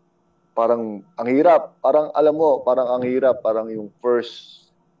 Parang ang hirap, parang alam mo, parang ang hirap, parang yung first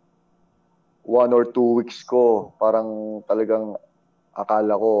 1 or 2 weeks ko, parang talagang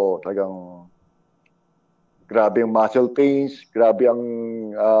akala ko talagang grabe ang muscle pains, grabe ang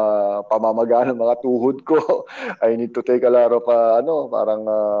pamamaga ng mga tuhod ko. I need to take a lot of parang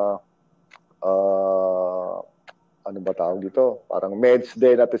ano ba tawag dito? Parang meds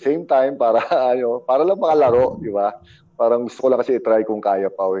din at the same time para para lang makalaro, di ba? Parang gusto ko lang kasi i-try kung kaya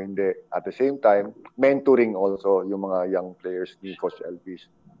pa o hindi. At the same time, mentoring also yung mga young players ni Coach Elvis.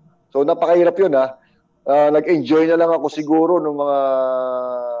 So napakahirap yun ha. Nag-enjoy na lang ako siguro nung mga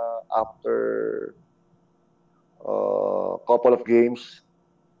after couple of games.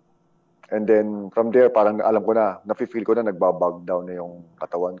 And then from there, parang alam ko na, nafe-feel ko na nagbabag down na yung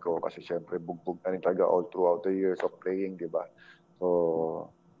katawan ko kasi syempre bugbog na rin talaga all throughout the years of playing, di ba? So,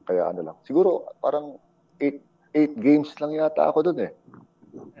 kaya ano lang. Siguro parang 8 games lang yata ako dun eh.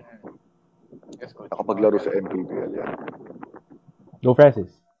 Nakapaglaro sa MPBL yan. Go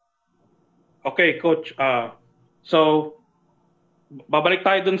Francis. Okay, Coach. So, babalik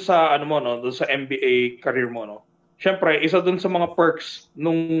tayo dun sa dun sa NBA career mo, no? Siyempre, isa dun sa mga perks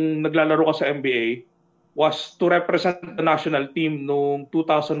nung naglalaro ka sa NBA was to represent the national team nung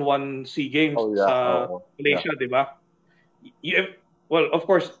 2001 SEA Games sa Malaysia, di ba? Well, of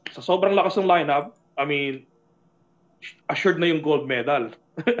course, sa sobrang lakas ng lineup, I mean, assured na yung gold medal.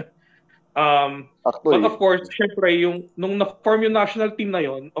 But of course, syempre, nung na-form yung national team na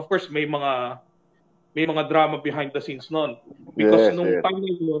yon, of course, may mga drama behind the scenes noon. Because nung time na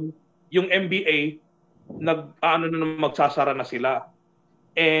yun, yung NBA, magsasara na sila.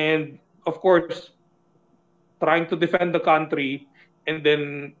 And, of course, trying to defend the country and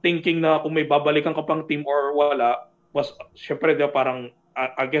then thinking na kung may babalikan ka pang team or wala, was, syempre, parang,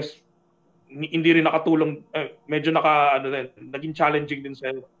 I guess, hindi rin nakatulong, medyo naging challenging din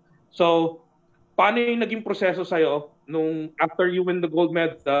sa'yo. So, paano yung naging proseso sa'yo nung after you win the gold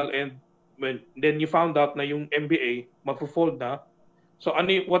medal and then you found out na yung NBA magpo-fold na? So,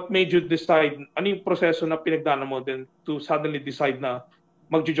 what made you decide, ano yung proseso na pinagdaanan mo then to suddenly decide na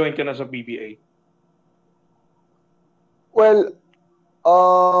mag-join ka na sa PBA? Well,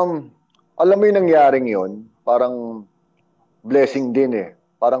 alam mo yung nangyaring yun, parang blessing din eh.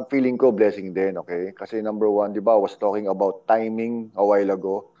 Parang feeling ko blessing din, okay? Kasi number one, di ba, I was talking about timing a while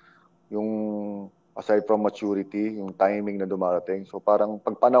ago. Yung aside from maturity, yung timing na dumarating. So parang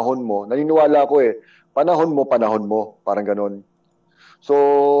pag panahon mo, naniniwala ko eh, panahon mo, parang ganun.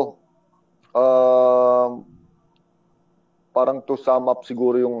 So, parang to sum up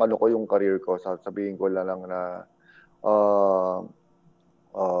siguro yung yung career ko, sabihin ko lang na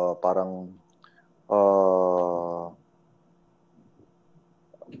parang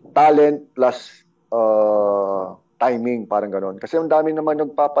talent plus timing, parang ganon. Kasi ang dami naman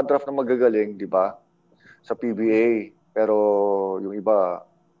nagpapadraft na magagaling, di ba? Sa PBA. Pero yung iba,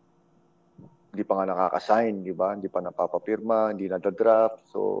 hindi pa nga nakaka-sign, di ba? Hindi pa napapapirma, hindi nadadraft.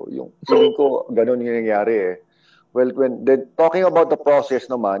 So, yung feeling ko, ganon yung nangyari eh. Well, talking about the process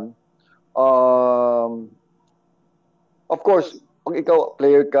naman, of course, pag ikaw,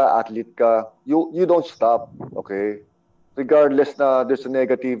 player ka, athlete ka, you don't stop, okay? Regardless na there's a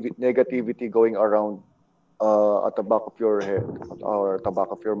negativity going around at the back of your head or at the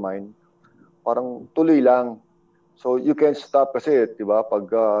back of your mind, parang tuloy lang. So you can't stop kasi, di ba, pag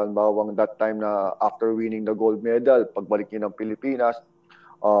bawang that time na after winning the gold medal, pagbalik niyo ng Pilipinas,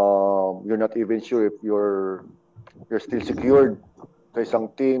 you're not even sure if you're still secured sa isang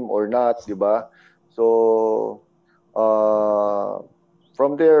team or not, di ba? So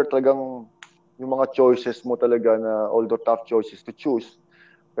from there, talagang yung mga choices mo talaga na although tough choices to choose,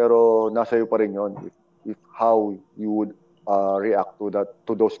 pero nasa iyo pa rin yun if how you would react to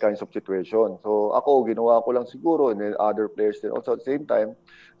those kinds of situations. So ako, ginawa ko lang siguro and then other players din also at the same time,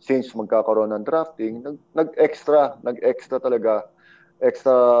 since magkakaroon ng drafting, nag-extra talaga,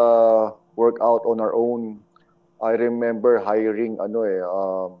 extra workout on our own. I remember hiring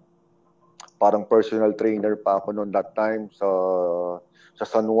parang personal trainer pa ako noon that time sa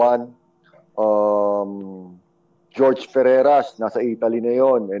San Juan. George Ferreras, nasa Italy na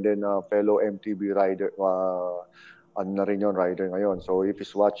yon, and then fellow MTB rider, na rin yon, rider ngayon. So if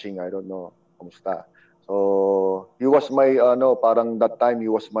he's watching, I don't know, kamusta. So he was my, parang that time, he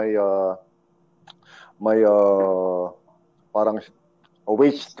was my parang a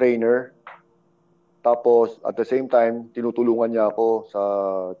weights trainer. Tapos at the same time, tinutulungan niya ako sa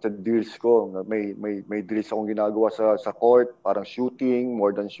drills ko. May drills akong ginagawa sa court, parang shooting,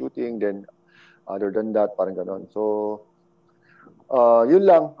 more than shooting, then other than that, parang ganon. So, yun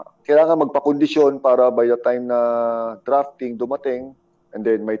lang. Kailangan magpakondisyon para by the time na drafting dumating, and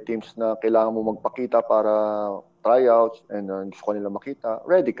then may teams na kailangan mo magpakita para tryouts, and gusto ko nila makita,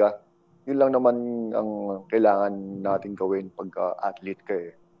 ready ka. yun lang naman ang kailangan natin gawin pagka athlete ka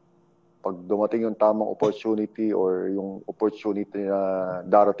eh. Pag dumating yung tamang opportunity or yung opportunity na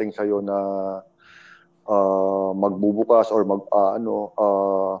darating sa'yo na magbubukas or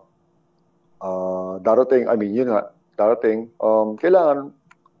darating, yun nga, darating, kailangan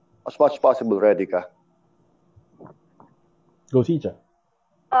as much possible ready ka. Go, Sija.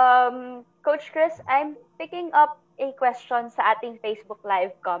 Coach Chris, I'm picking up a question sa ating Facebook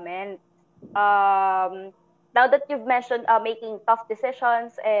Live comment. Now that you've mentioned making tough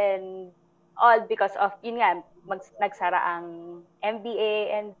decisions and all because of, yun nga, nagsara ang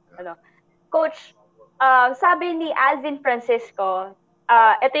MBA and Coach, sabi ni Alvin Francisco,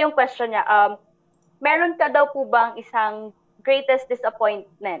 ito yung question niya, meron ka daw po bang isang greatest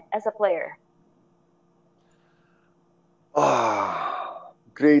disappointment as a player?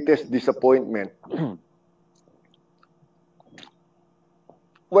 Greatest disappointment.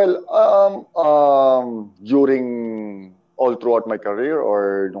 Well, during all throughout my career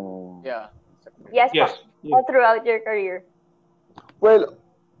or nung... Yeah. Yes. All throughout your career. Well,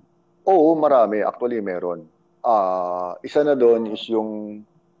 oo, marami. Actually, meron. Isa na doon is yung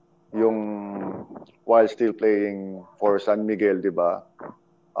while still playing for San Miguel, di ba?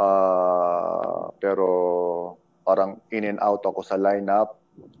 Pero parang in and out ako sa lineup.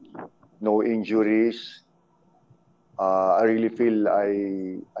 No injuries. I really feel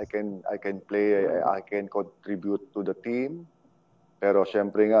I can play, I can contribute to the team. Pero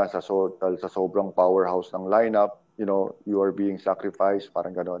syempre nga sa sobrang powerhouse ng lineup, you are being sacrificed,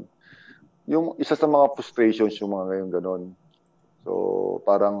 parang ganon. Yung isa sa mga frustrations yung mga ngayon ganon. So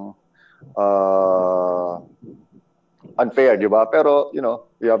parang unfair, di ba? Pero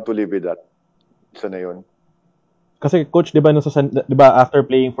you have to live with that. Isa na yun. Kasi coach, 'di ba after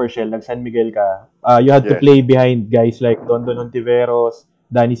playing for Shell, nag San Miguel ka, you had to play behind guys like Don Ontiveros,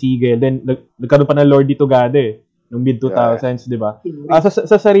 Danny Sigel, then nagkaroon pa ng Lordy Tugade nung mid 2000s, 'di ba?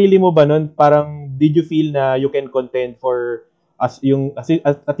 Sa sarili mo ba noon, parang did you feel na you can contend for at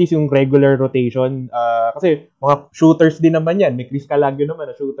least yung regular rotation? Kasi mga shooters din naman 'yan, may Chris Calaguio naman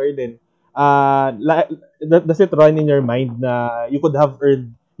na shooter din. Does it run in your mind na you could have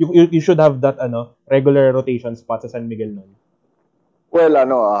earned you should have that regular rotation spot sa San Miguel noon? Well,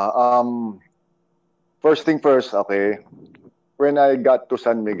 first thing first, okay. When I got to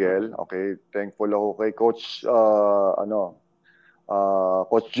San Miguel, okay, thankful ako kay Coach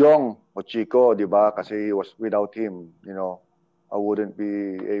Coach Jong, Coach Chico, 'di ba? Kasi without him, I wouldn't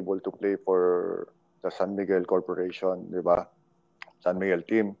be able to play for the San Miguel Corporation, 'di ba? San Miguel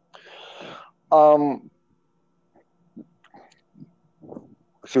team.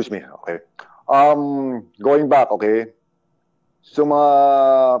 Excuse me, okay. Going back, okay. So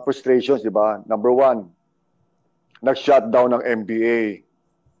mga frustrations, di ba? Number one, nag-shutdown ng NBA.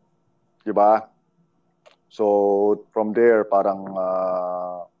 Di ba? So from there, parang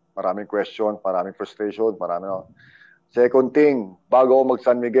maraming question, maraming frustration, Second thing, bago ako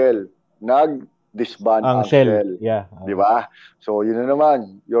mag-San Miguel, nag-disband ang Shell. Yeah. Di ba? So yun na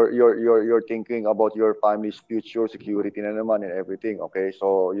naman, you're thinking about your family's future, security na naman and everything, okay?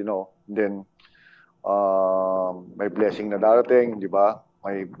 So, then may blessing na darating, di ba?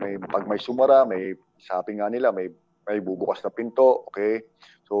 Pag may sumara, sabi nga nila, may bubukas na pinto, okay?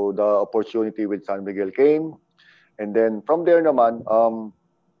 So the opportunity with San Miguel came, and then from there naman,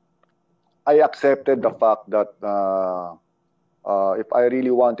 I accepted the fact that if I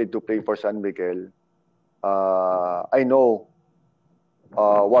really wanted to play for San Miguel, I know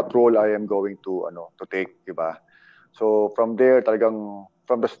what role I am going to take, diba? So from there, talagang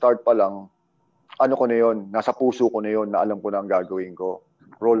from the start pa lang, ko na yun, nasa puso ko na yun, na alam ko na ang gagawin ko.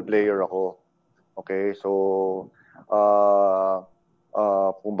 Role player ako. Okay, so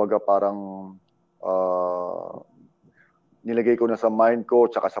kumbaga parang nilagay ko na sa mind ko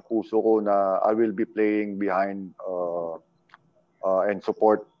tsaka sa puso ko na I will be playing behind and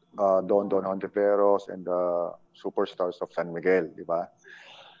support Don Hontiveros and the superstars of San Miguel, di ba?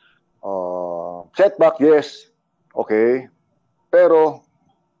 Setback, yes. Okay. Pero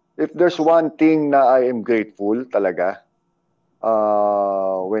if there's one thing na I am grateful talaga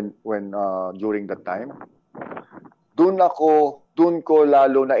when during that time, doon ko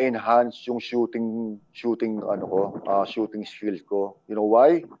lalo na enhance yung shooting skills ko. You know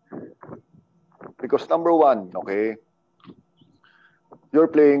why? Because number one, okay, you're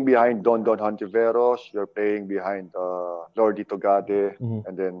playing behind Don Hontiveros, you're playing behind Lordy Tugade,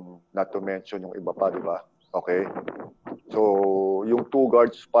 and then not to mention yung iba pa, di ba? Okay? So, yung two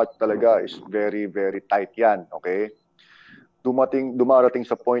guard spot talaga is very, very tight yan, okay? Dumarating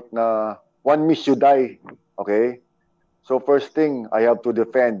sa point na one miss you die, okay? So, first thing, I have to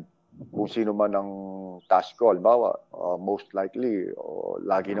defend kung sino man ang task ko. Halimbawa, most likely,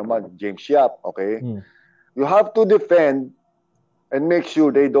 lagi naman, James Yap, okay? You have to defend and make sure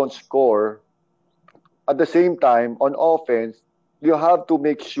they don't score. At the same time, on offense, you have to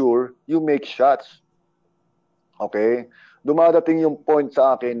make sure you make shots. Okay? Dumadating yung point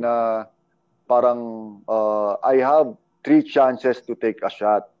sa akin na parang I have 3 chances to take a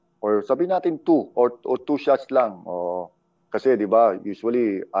shot. Or sabihin natin 2 or 2 shots lang. Kasi 'di ba,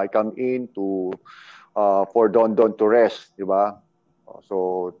 usually I come in to for Don to rest, 'di ba?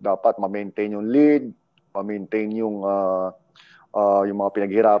 So dapat ma-maintain yung lead, ma-maintain yung mga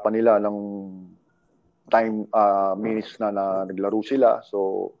pinaghirapan nila ng time minutes na naglaro sila.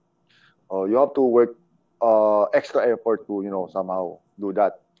 So you have to work extra effort to somehow do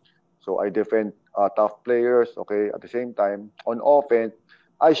that. So I defend tough players, okay? At the same time, on offense,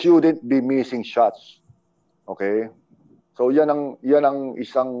 I shouldn't be missing shots. Okay? So yan ang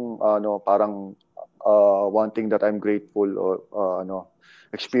isang parang one thing that I'm grateful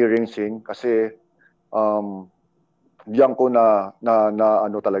experiencing kasi diyan ko na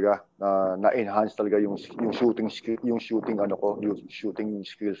talaga na enhance talaga yung shooting skills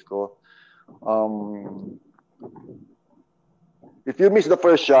ko. If you miss the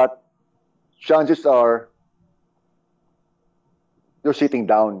first shot, chances are you're sitting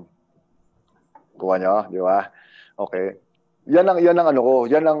down. Kuha niyo, di ba? Okay. Yan ang ko.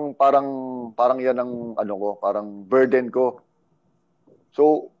 Yan ang parang yan ang ko, parang burden ko.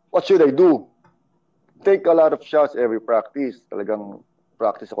 So, what should I do? Take a lot of shots every practice. Talagang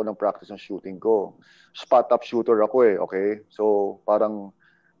practice ng shooting ko. Spot up shooter ako okay? So, parang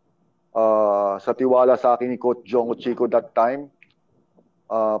sa tiwala sa akin ni Coach Jong Chico that time,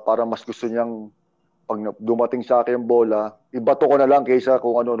 parang mas gusto niyang pag dumating sa akin yung bola, ibato ko na lang kaysa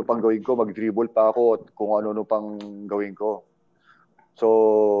kung ano pang gawin ko, mag-dribble pa ako at kung ano pang gawin ko.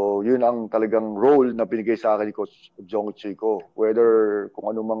 So, yun ang talagang role na binigay sa akin ni Coach Jong Chico. Whether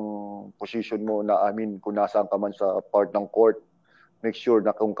kung ano mang position mo kung nasaan ka man sa part ng court, make sure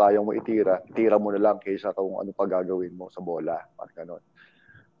na kung kaya mo itira mo na lang kaysa kung ano pa gagawin mo sa bola. Parang ganun.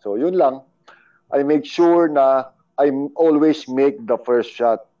 So, yun lang. I make sure na I always make the first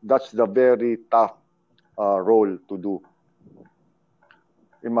shot. That's the very tough role to do.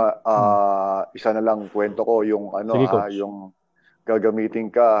 Isa na lang kwento ko yung yung gagamitin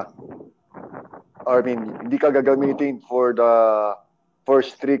ka. Hindi ka gagamitin for the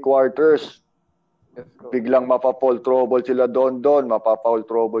first 3 quarters. Biglang mapa-foul trouble sila doon, mapa-foul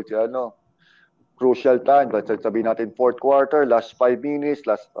trouble sila crucial time. Sabihin natin 4th quarter, last 5 minutes,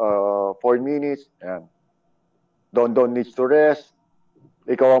 last 4 minutes. Ayan. Don needs to rest.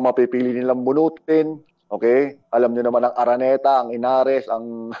 Ikaw ang mapipili nilang bunutin. Okay? Alam nyo naman ang Araneta, ang Inares,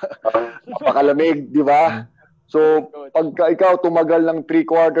 ang napakalamig, di ba? So, pagka ikaw tumagal ng 3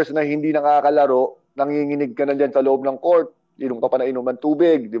 quarters na hindi nakakalaro, nanginginig ka na dyan sa loob ng court, inom ka pa na inom ng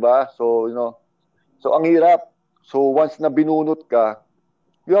tubig, di ba? So, so ang hirap. So, once na binunot ka,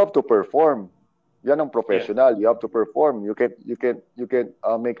 you have to perform. Yan ang professional. You have to perform. You can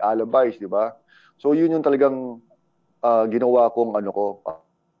make alibis, di ba? So, yun yung talagang ginawa kong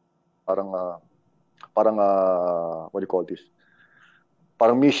parang what do you call this?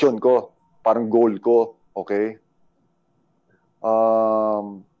 Parang mission ko, parang goal ko, okay?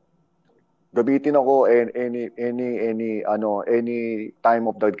 Gamitin ako any time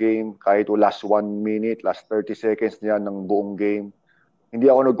of the game, kahit last 1 minute, last 30 seconds niyan ng buong game.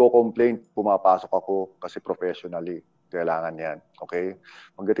 Hindi ako nagko-complain, pumapasok ako kasi professionally. Kailangan yan, okay?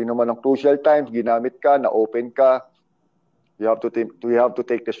 Pagdating naman ng crucial times, ginamit ka, na-open ka, you have to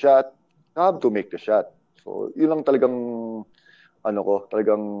take the shot, you have to make the shot. So, yun lang talagang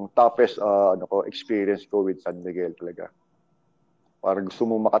talagang toughest experience ko with San Miguel talaga. Para gusto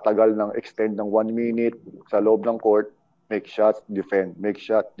mo makatagal ng extend ng 1 minute sa loob ng court, make shots, defend. Make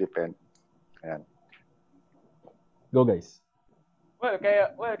shot, defend. Ayan. Go guys. Well, kaya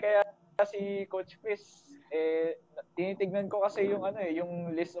si Coach Chris, tinitignan ko kasi yung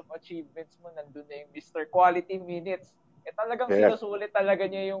yung list of achievements mo, nandun na yung Mr. Quality Minutes. Talagang sinusulit talaga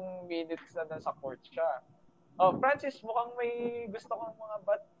niya yung minutes na nasa court siya. Francis, mukhang may gusto kong mga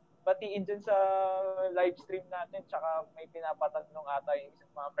batiin dyan sa live stream natin, tsaka may pinapatanong ata yung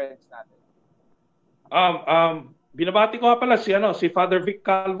mga friends natin. Binabati ko pala si Father Vic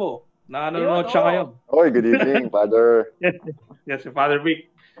Calvo. Nanonood siya ngayon. Oy, good evening, Father. Yes, si Father Vic.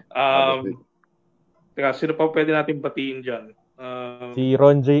 Teka, sino pa pwede natin batiin dyan? Si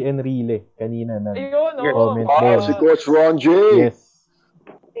Ron J. Enrile, kanina na comment. Si Coach Ron J. Yes.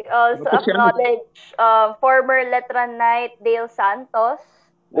 We also acknowledge former Letran Knight Dale Santos.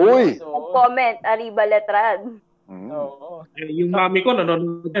 Uy! Comment, Arriba Letran. Oo. Yung mami ko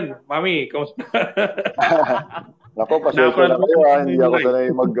nanonood din. Mami, kamusta? Nako, pasensya na kayo. Hindi ako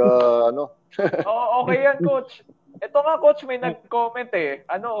sanay mag, Oo, okay yan, Coach. Ito nga, Coach, may nag-comment eh.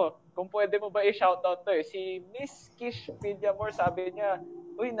 Kung pwede mo ba i-shoutout to eh. Si Miss Kish Villamor, sabi niya,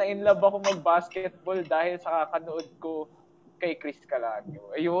 uy, na-inlove ako mag-basketball dahil sa kakanood ko kay Chris Calaguio.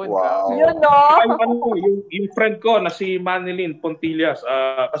 Ayun, wow. grabe. Yun, no? Yung friend ko na si Manilyn Pontillas,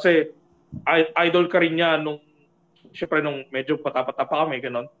 kasi idol ka rin niya syempre nung medyo pata-pata pa kami,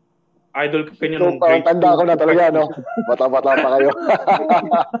 ganon. Idol ka niya nung grade 2. Tanda ko na talaga, no? Bata-bata pa kayo.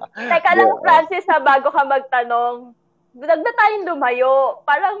 Teka lang, Francis, bago ka magtanong, huwag na tayong lumayo.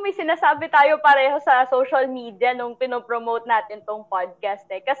 Parang may sinasabi tayo pareho sa social media nung pinopromote natin tong podcast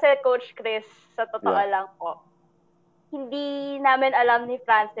eh. Kasi Coach Chris, sa totoo lang po, hindi namin alam ni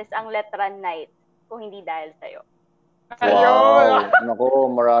Francis ang Letran Nights kung hindi dahil sa'yo. Wow!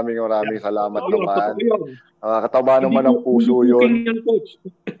 Naku, maraming salamat naman. Kataba naman ang puso yun. Hindi cooking yun, Coach.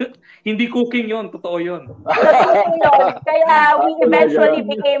 Hindi cooking yun, totoo yun. Kaya we eventually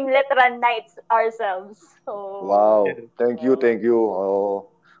became Letran Nights ourselves. So, wow! Thank you.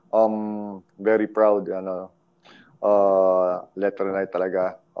 Very proud. Letran Night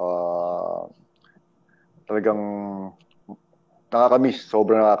talaga. Talagang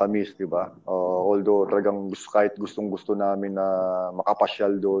sobrang nakakamiss, di ba? Although talagang kahit gustong-gusto namin na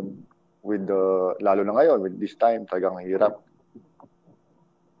makapasyal doon lalo na ngayon, with this time, talagang hirap.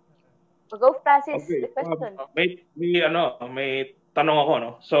 Go, Francis. Okay. The question. May tanong ako,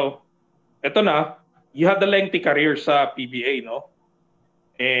 no? So, eto na, you had a lengthy career sa PBA, no?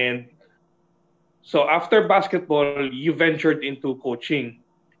 And so after basketball, you ventured into coaching.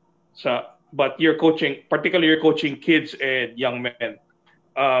 But particularly you're coaching kids and young men.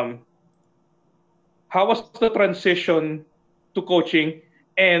 How was the transition to coaching?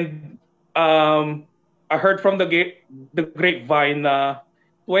 And I heard from the grapevine na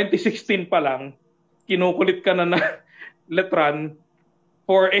 2016 pa lang, kinukulit ka na Letran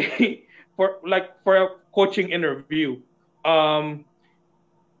for a coaching interview.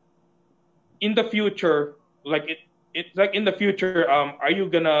 In the future, are you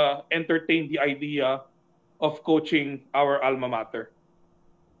gonna entertain the idea of coaching our alma mater?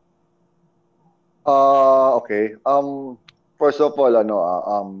 Okay. First of all,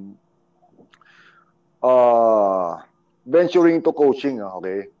 venturing to coaching,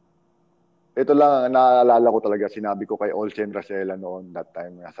 okay? Ito lang ang naaalala ko talaga, sinabi ko kay Olsen Racela noon, that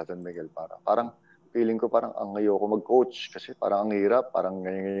time, sa San Miguel, parang feeling ko parang ang ayoko mag-coach kasi parang ang hirap, parang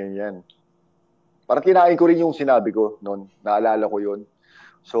ganyan. Parang kinain ko rin yung sinabi ko noon. Naalala ko yun.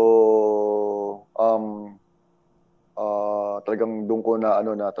 So, talagang doon ko na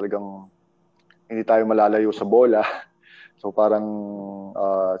talagang hindi tayo malalayo sa bola. So parang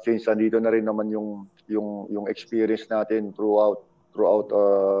since nandito na rin naman yung experience natin throughout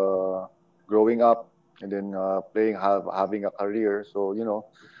growing up and then playing, having a career. So,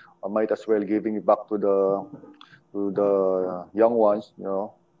 I might as well giving it back to the young ones,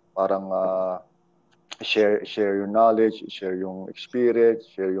 parang share your knowledge, share yung experience,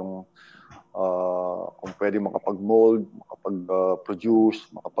 share yung kung pwede makapag-mold, makapag-produce,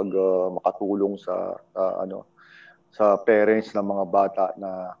 makatulong sa parents ng mga bata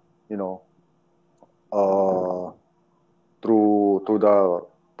na through the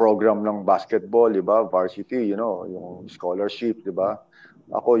program ng basketball, di ba? Varsity, yung scholarship, di ba?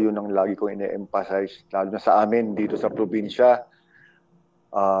 Ako, yun ang lagi kong ine-emphasize, lalo na sa amin dito sa probinsya.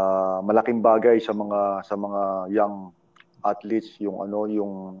 Malaking bagay sa mga young athletes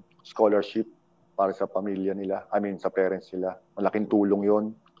yung scholarship para sa pamilya nila, sa parents nila. Malaking tulong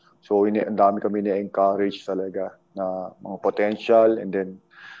yon. So ang dami kami ni-encourage talaga na mga potential, and then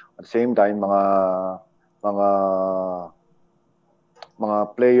at the same time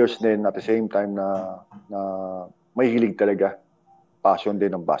mga players din at the same time na may hilig talaga, passion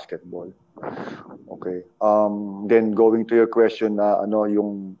din ng basketball. Okay. Then going to your question na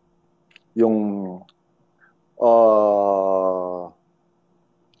yung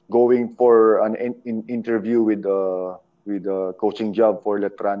going for an interview with a coaching job for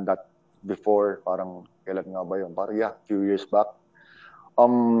Letran, that before, parang kailan nga ba yun? Parang few years back.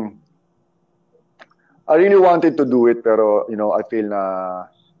 I really wanted to do it, pero I feel na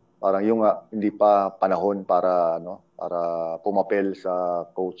parang hindi pa panahon para pumapel sa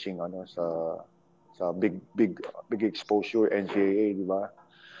coaching sa big exposure NCAA, di ba?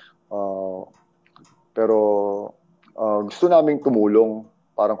 Pero gusto naming tumulong,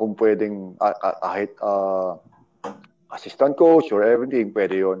 parang kung pwedeng kahit assistant coach or everything,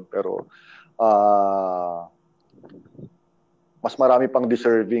 pwede yon. Pero mas marami pang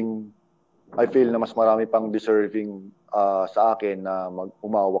deserving I feel na mas marami pang deserving sa akin na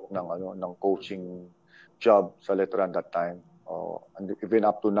umawak ng coaching job sa Letran that time. And even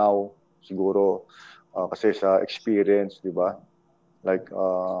up to now, siguro kasi sa experience, di ba? Like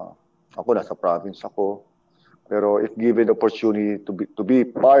ako nasa province ako, pero if given the opportunity to be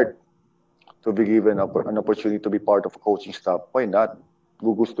given an opportunity to be part of a coaching staff, why not?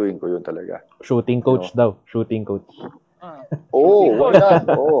 Gugustuhin ko yun talaga. Shooting coach daw. Shooting coach. Why not?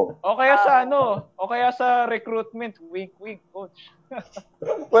 O kaya sa recruitment, wink coach.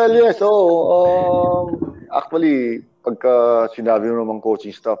 Well, yes. Actually, pagka sinabi mo namang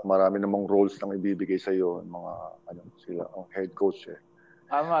coaching staff, marami namang roles nang ibibigay sa iyo, mga sila, head coach eh.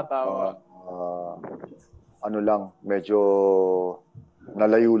 Tama. Medyo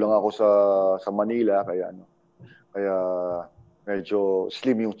nalayo lang ako sa Manila, kaya medyo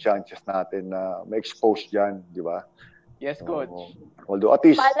slim yung chances natin na ma-expose diyan, di ba? Yes, coach. Although at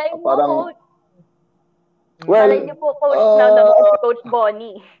least Malay mo, parang coach. Malay niyo po, coach, na naman si Coach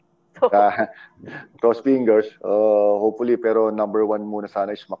Bonnie. So, cross fingers. Hopefully, pero number one muna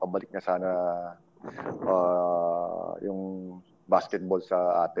sana is makabalik na sana yung basketball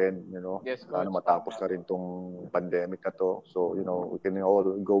sa atin, Yes, coach. Sana matapos na rin tong pandemic na to. So, we can all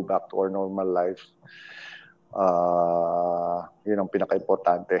go back to our normal lives. Yun ang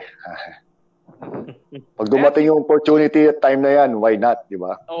pinaka-importante. Pag dumating yung opportunity at time na yan, why not, di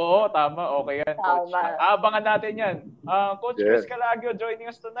ba? Oo, tama. Okay yan, coach. Tama. Abangan natin yan. Coach Chris Calaguio joining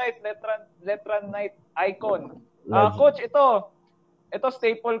us tonight, Letran Night icon. Coach, ito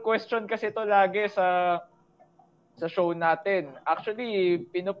staple question kasi ito lagi sa show natin. Actually,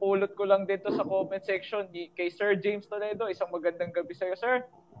 pinupulot ko lang dito sa comment section kay Sir James Toledo. Isang magandang gabi sa'yo, sir.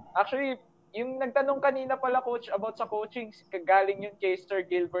 Actually, yung nagtanong kanina pala, coach, about sa coaching, galing yun kay Sir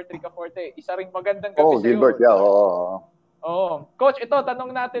Gilbert Ricaforte. Isa ring magandang gabi sa'yo. Gilbert, yeah. Oo. Coach, ito,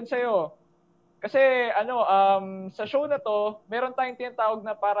 tanong natin sa'yo. Kasi, sa show na to, meron tayong tinatawag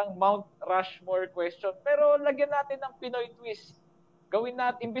na parang Mount Rushmore question. Pero lagyan natin ng Pinoy twist. Gawin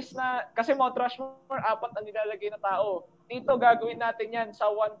natin, imbis na, kasi Mount Rushmore, 4 ang nilalagay na tao. Dito, gagawin natin yan sa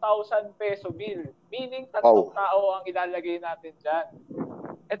 1,000 peso bill. Meaning, 3 tao ang ilalagay natin dyan.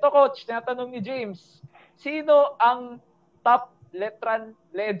 Ito, coach, tinatanong ni James, sino ang top Letran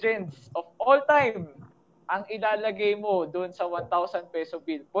legends of all time ang ilalagay mo doon sa 1,000 peso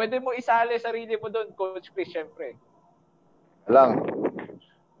bill? Pwede mo isali sarili mo doon, Coach Chris, syempre. Lang.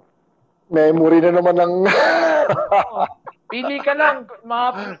 Memory na naman ng... Pili ka lang,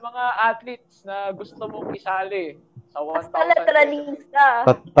 mga athletes na gusto mong isali sa 1,000 Basta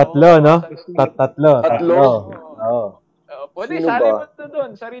Letranista. Tatlo, no? Tatlo. Oo. Pwede, Sino isali ba? mo ito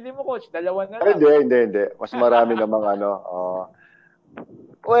doon. Sarili mo, coach. 2 na lang. Hindi. Mas marami namang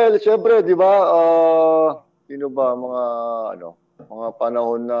well, syempre, di ba, sino ba, mga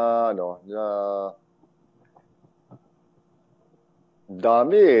panahon na, na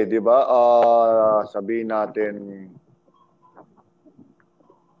dami di ba? Sabihin natin,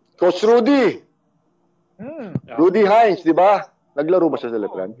 Coach Rudy. Rudy Hines, di ba? Naglaro ba siya sa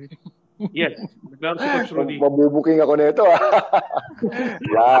Letran? Yes, naglaro si Coach Rudy. Mabubuking ako nito.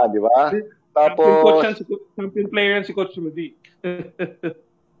 Yan, di ba? Tapos champion player yan si Coach Rudy.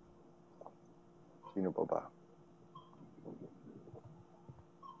 Sino pa ba?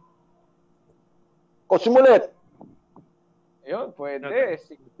 Coach Mulet. Ayun, pwede.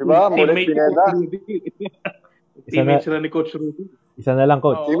 Di ba? Mulet Pineda. Teammate sila ni Coach Rudy. Isa na lang,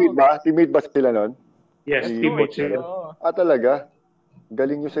 coach. Teammate ba sila nun? Yes, teammate sila. Talaga?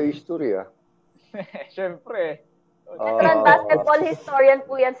 Galing nyo sa history, Siyempre. Letran basketball historian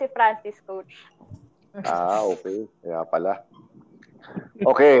po yan si Francis, coach. Okay. Kaya pala.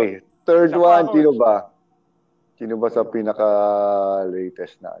 Okay. Third one, sino ba? Sino ba sa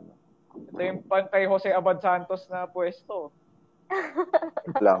pinaka-latest na ano? Ito yung kay Jose Abad Santos na pwesto.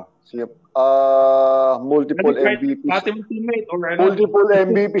 Lang. Multiple MVPs. Teammate or Multiple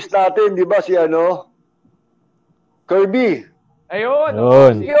MVPs natin, di ba? Si Kirby. Ayun.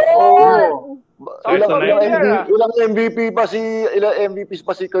 Ilang MVPs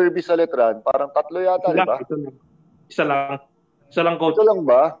pa si Kirby sa Letran? Parang 3 yata, di ba? Isa lang, coach. Isa lang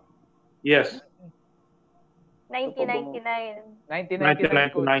ba? Yes. 1999.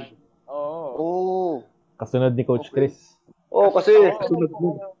 Kasunod ni Coach Chris. Kasi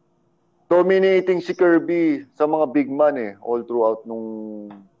dominating si Kirby sa mga big man all throughout nung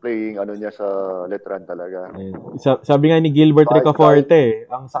playing niya sa Letran talaga. Sabi nga ni Gilbert Ricaforte,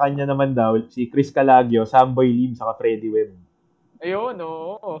 ang sa kanya naman daw si Chris Calaguio, Samboy Lim saka Freddie Webb. Ayun,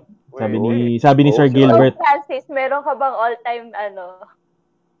 oo. Sabi ni Sir Gilbert. Francis, meron ka bang all-time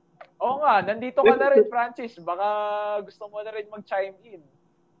Oo nga, nandito ka na rin, Francis. Baka gusto mo na rin mag-chime in.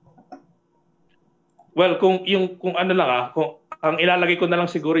 Well, kung ano lang kung ang ilalagay ko na lang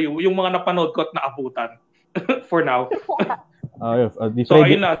siguro yung mga napanood ko at naabutan for now. So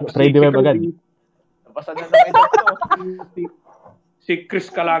ayun na, Freddy Web agad. Nabasa na ng edad to. Si Chris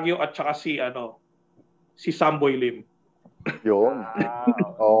Calaguio at saka si Samboy Lim. Yun.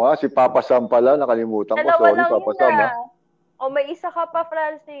 Oo nga, si Papa Sam pala, nakalimutan ko. Dalawa Sorry, lang Papa yun Sam. O may isa ka pa,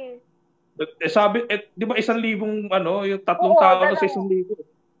 Francis. Sabi, di ba 1,000 yung tatlong tao sa 1,000?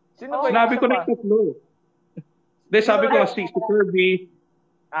 Sinabi ko na yung tatlo. Sabi ko si Kirby,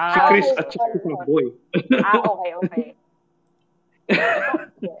 si Chris at si Samboy. Okay.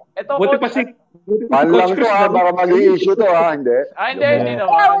 Ito buti pa si lang to baka mag-i-issue to hindi. Hindi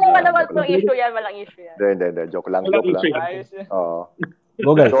naman. Wala naman itong issue yan, walang issue yan. Hindi, joke lang. Oo.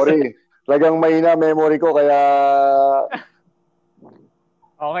 Go guys. Sorry, talagang mahina memory ko kaya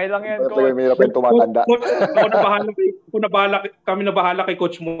okay lang yan, Coach. Talagang mahirap yung tumatanda. Kami na bahala kay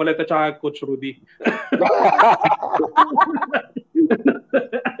Coach Mulet at saka Coach Rudy.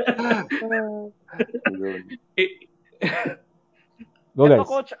 Go guys. Ito,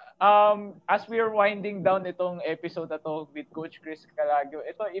 Coach, as we are winding down itong episode na to with Coach Chris Calaguio,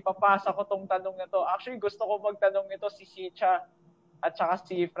 ito, ipapasa ko tong tanong na to. Actually, gusto ko magtanong ito si Sicha at saka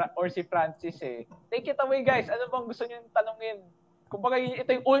si Francis eh. Take it away, guys. Ano bang gusto niyo tanungin? Kumbaga, ito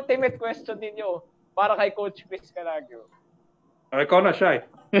yung ultimate question ninyo para kay Coach Chris Calaguio. Ikaw na, Shai.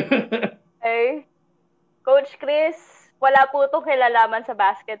 Coach Chris, wala po itong kilalaman sa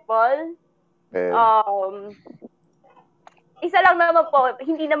basketball. Isa lang naman po,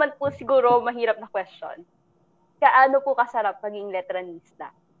 hindi naman po siguro mahirap na question. Kaano po kasarap maging letranista?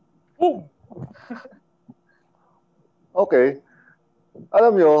 Okay.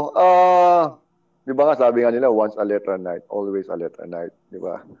 Alam nyo, di ba nga sabi nga nila, once a Letran night, always a Letran night, di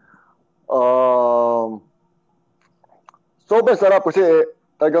ba? Sobrang sarap kasi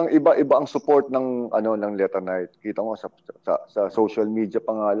talagang iba-iba ang support ng Letran night. Kita mo sa social media pa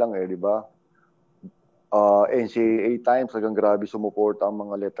nga lang di ba? NCAA times, talagang grabe sumuporta ang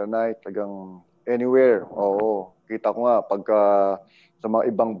mga Letran night, talagang anywhere. Oo, kita ko nga pagka sa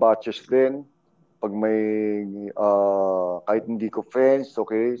mga ibang batches din, pag may kahit hindi ko friends,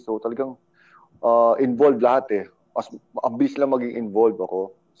 okay? So talagang involved lahat ang bilis lang maging involved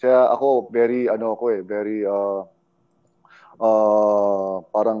ako. Kaya ako very very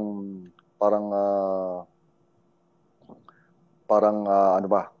parang ano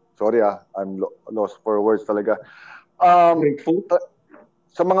ba? Sorry I'm lost for words talaga.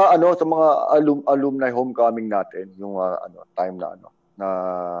 Sa mga alumni homecoming natin, yung time na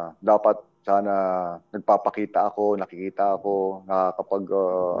dapat sana nakikita ako,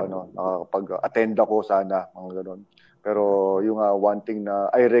 nakakapag-attend ako sana, mga gano'n. Pero yung one thing na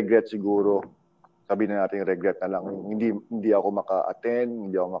I regret siguro, sabihin na natin regret na lang, hindi ako maka-attend,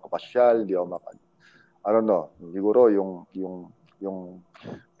 hindi ako makapasyal, hindi ako I don't know, siguro yung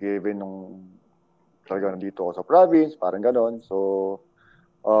given nung talaga nandito ako sa province, parang gano'n. So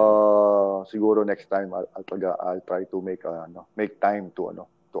siguro next time I'll try to make time to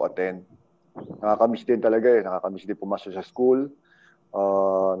attend. Nakakamiss din talaga nakakamiss din pumasok sa school,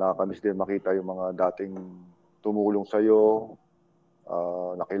 nakakamiss din makita yung mga dating tumulong sa iyo,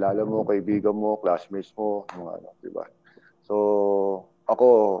 nakilala mo, kaibigan mo, classmates mo, mga di ba? So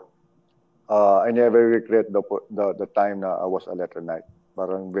ako I never regret the time na I was a Letran night.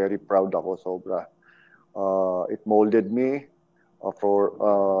 Parang very proud ako sobra. It molded me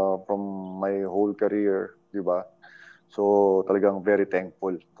from my whole career, di ba? So talagang very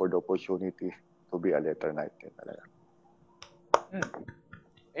thankful for the opportunity to be a Letran night talaga.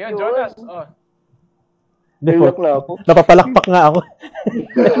 Ayun, Jonas. Napapalakpak nga ako.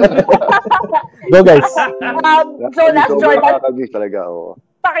 Go guys. Jonas, Jordan. Talaga,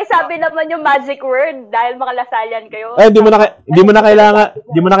 Pakisabi naman yung magic word dahil makalasalyan kayo. Di mo na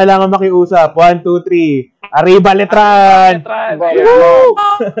kailangan makiusap. 1 2 3. Arriba Letran.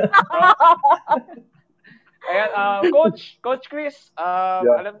 Ayan, Coach Chris,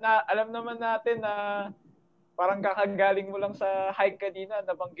 alam naman natin na parang kakagaling mo lang sa hike kanina,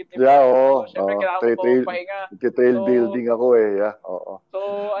 nabanggit niyo. Siyempre, kailangan mo po pahinga. Trail building ako oo. So,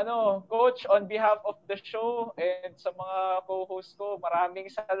 Coach, on behalf of the show and sa mga co-host ko, maraming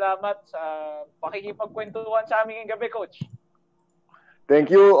salamat sa pakikipagkwentuhan sa aming gabi, Coach. Thank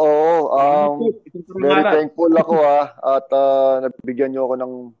you. Very thankful ako at nabigyan niyo ako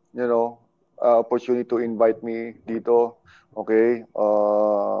ng, opportunity to invite me dito. Okay?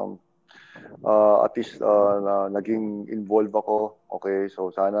 At least naging involved ako. Okay?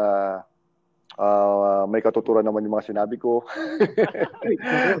 So sana may katuturan naman yung mga sinabi ko.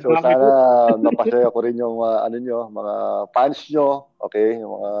 So sana napasaya ko rin yung mga fans nyo. Okay?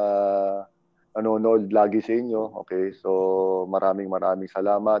 Yung mga nanonood lagi sa inyo. Okay? So, maraming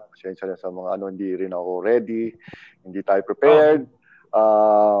salamat. Pasensya na sa mga hindi rin ako ready. Hindi tayo prepared.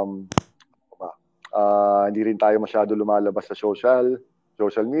 Hindi rin tayo masyado lumalabas sa social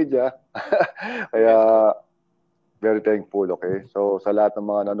media. Kaya, very thankful, okay? So, sa lahat ng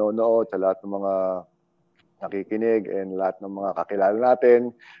mga nanonood, sa lahat ng mga nakikinig, and lahat ng mga kakilala natin,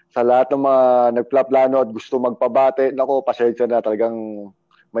 sa lahat ng mga nagplaplano at gusto magpabate, nako, pasensya na, talagang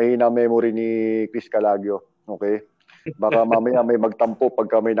mahina memory ni Chris Calaguio, okay? Baka mamaya may magtampo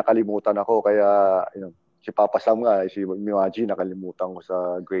pagka may nakalimutan ako, kaya, si Papa Sam nga, si Miwaji, nakalimutan ko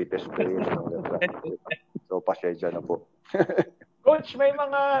sa greatest players. So, pasensya na po. Coach, may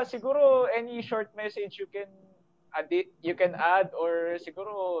mga, siguro, any short message you can add, or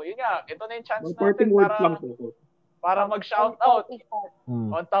siguro, yun nga, ito na yung chance natin para mag-shoutout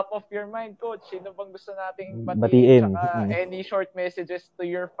on top of your mind, Coach. Sino bang gusto nating batiin? Saka any short messages to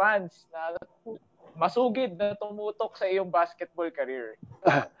your fans na masugid na tumutok sa iyong basketball career?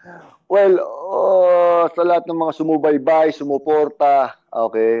 Well, sa lahat ng mga sumubaybay, sumuporta,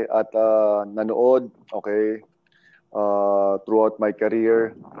 okay, at nanood, okay, throughout my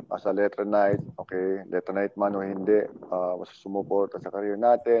career as a Letranite, okay, Letranite man o hindi, sumuporta sa career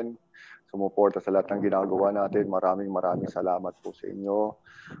natin, sumuporta sa lahat ng ginagawa natin. Maraming salamat po sa inyo.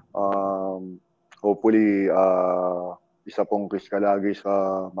 Hopefully, isa pong Chris Calaguio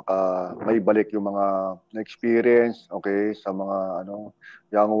maibalik yung mga na-experience, okay, sa mga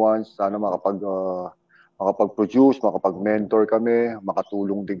young ones. Sana makapag-produce, makapag-mentor kami,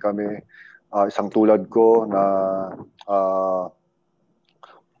 makatulong din kami. Isang tulad ko na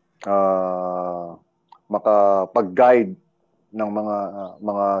makapag-guide ng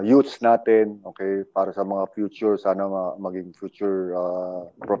mga youths natin, okay, para sa mga future, sana maging future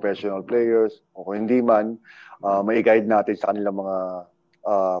professional players, o kung hindi man, mai-guide natin sa kanilang mga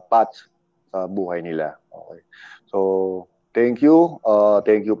paths sa buhay nila. Okay. So, thank you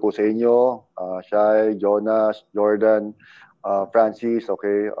po sa inyo, Shai, Jonas, Jordan, Francis,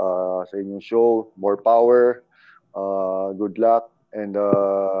 okay, sa inyong show. More power, good luck, and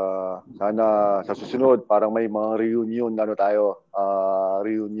sana sa susunod parang may mga reunion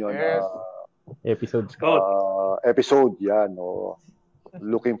yes. Episode yan.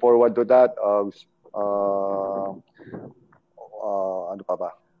 Looking forward to that. Ano pa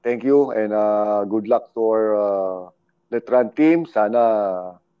ba? Thank you, and good luck to our Letran team. Sana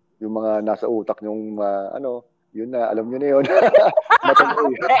yung mga nasa utak nyong yun na, alam nyo na yun.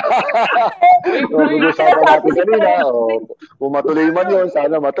 Matuloy. Mag-usapan natin kanina. Kung matuloy man yun,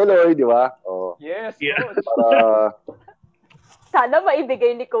 sana matuloy, di ba? Yes. Sana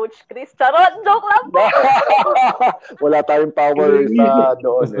maibigay ni Coach Chris. Charot! Joke lang po! Wala tayong power sa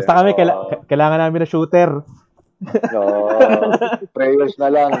doon. Basta kami, kailangan namin na shooter. Prayers na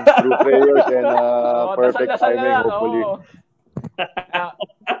lang. Through prayers and perfect timing, hopefully.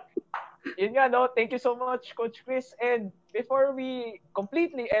 Yun nga, no? Thank you so much, Coach Chris. And before we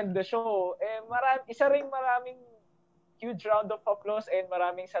completely end the show, maraming huge round of applause and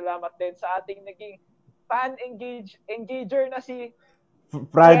maraming salamat din sa ating naging fan engager na si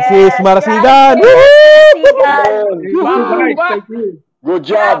Francis Marasigan! Good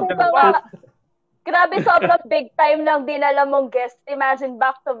job! Grabe, sobrang big time ng dinala mong guest. Imagine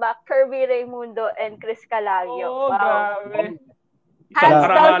back-to-back, Kirby Raimundo and Chris Calaguio. Wow. Grabe. Hands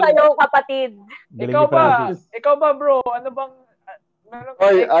down sa'yo, kapatid. Ikaw ba, bro? Ano bang...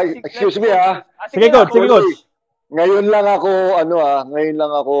 excuse me, ha? Sige, Coach. Ngayon lang ako,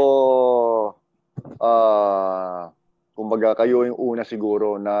 kumbaga kayo yung una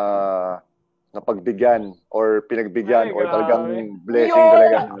siguro na napagbigyan or pinagbigyan or talagang blessing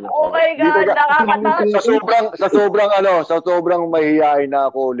talaga. Oh my God, nakakatawa. Sa sobrang mahihain na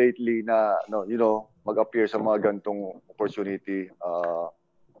ako lately na, mag-appear sa mga gantong opportunity.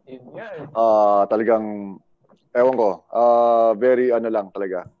 Talagang, ewan ko, very lang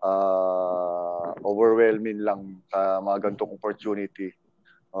talaga, overwhelming lang sa mga gantong opportunity.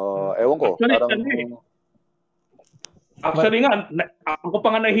 Ewan ko, Actually nga, ako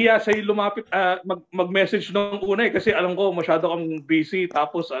pa nga nahiya sa'yo lumapit, mag-message nung una kasi alam ko masyado kang busy,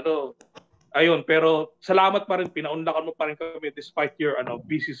 tapos ayun, pero salamat pa rin, pinaunlakan mo pa rin kami despite your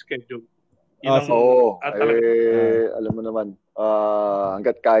busy schedule. Alam mo naman,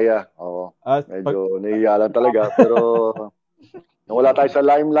 hanggat kaya, medyo nahiya lang talaga, pero wala tayo sa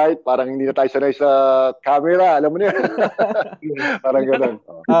limelight, parang hindi na tayo sanay sa camera, alam mo na yun. Parang ganun.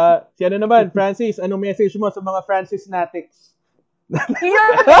 Si naman, Francis, anong message mo sa mga Francis Natics?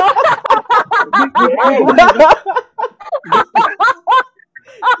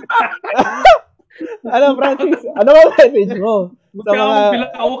 Francis, ano ba message mo? Sa mga...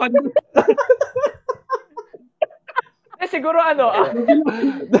 siguro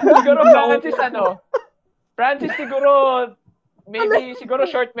siguro Francis siguro maybe siguro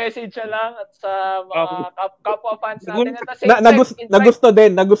short message siya lang at sa mga kapwa fans natin at the same time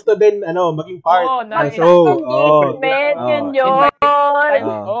nagusto din maging part ng show.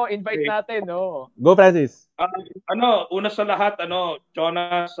 Invite natin. Go Francis. Una sa lahat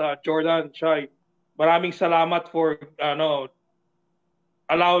Jonas, Jordan, Chai. Maraming salamat for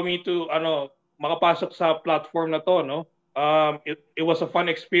allow me to makapasok sa platform na to, no? It was a fun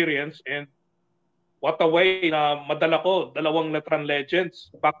experience, and what a way na madala ko 2 Letran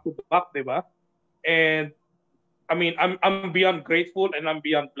legends back to back, 'di ba? And I mean, I'm beyond grateful and I'm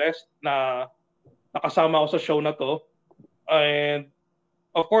beyond blessed na nakasama ako sa show na to. And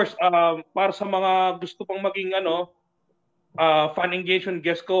of course, para sa mga gusto pang maging fan engagement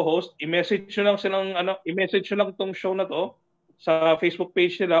guest co-host, i-message nyo lang tong show na to sa Facebook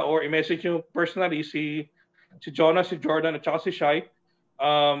page nila, or i-message nyo personally si Jonas, si Jordan, at saka si Shai.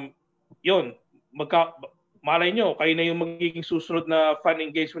 Yun, malay nyo, kayo na yung magiging susunod na fan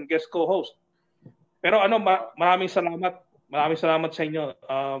engagement guest co-host. Pero maraming salamat sa inyo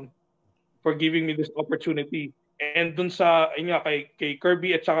for giving me this opportunity. And dun sa kay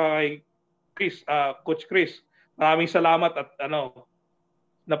Kirby at saka kay Chris, Coach Chris, maraming salamat at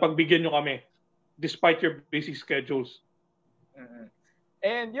napagbigyan nyo kami despite your busy schedules.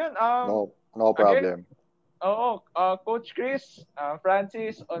 And yun, no problem. Again, Coach Chris,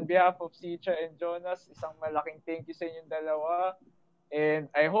 Francis, on behalf of Sicha and Jonas, isang malaking thank you sa inyong dalawa.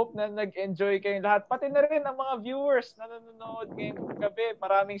 And I hope na nag-enjoy kayong lahat. Pati na rin ang mga viewers na nanonood ngayong gabi.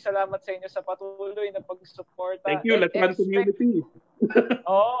 Maraming salamat sa inyo sa patuloy na pagsuporta. Thank you, Letran community.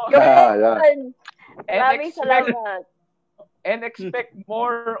 Maraming salamat. And expect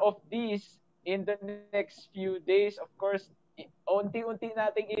more of these in the next few days. Of course, unti-unti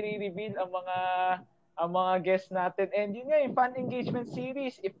nating i-reveal ang mga guests natin. And yun nga, yung fan engagement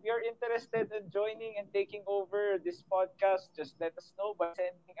series. If you're interested in joining and taking over this podcast, just let us know by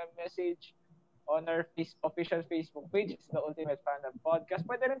sending a message on our official Facebook page. It's the Ultimate Fan of Podcast.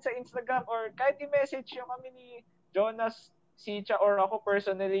 Pwede rin sa Instagram, or kahit i-message nyo kami ni Jonas, Sicha, or ako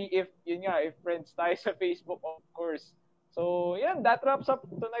personally, if friends tayo sa Facebook, of course. So, yan, that wraps up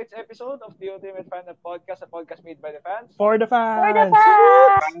tonight's episode of the Ultimate Fan of Podcast, a podcast made by the fans. For the fans!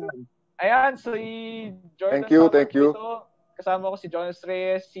 Ayan, si Jordan. Thank you. Kasama ko si Jonas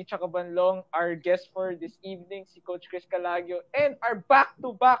Reyes, si Chaka Banlong, our guest for this evening, si Coach Chris Calaguio, and our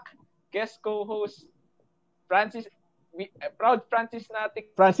back-to-back guest co-host, proud Francis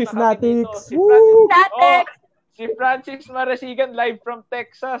Natic. Si Francis Marasigan, live from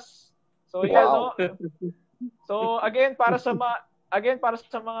Texas. So, yan, So, again, para sa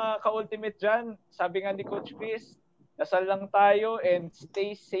mga ka-ultimate dyan, sabi nga ni Coach Chris, dasal lang tayo and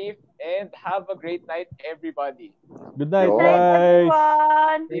stay safe and have a great night, everybody. Good night, guys.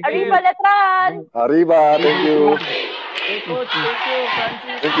 Arriba, Letran! Arriba, thank you. Hey, Coach, thank you,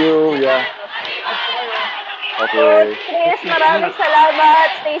 Francis. Thank you, yeah. Okay. Coach Chris, maraming salamat.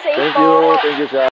 Stay safe po. Thank you, Sha.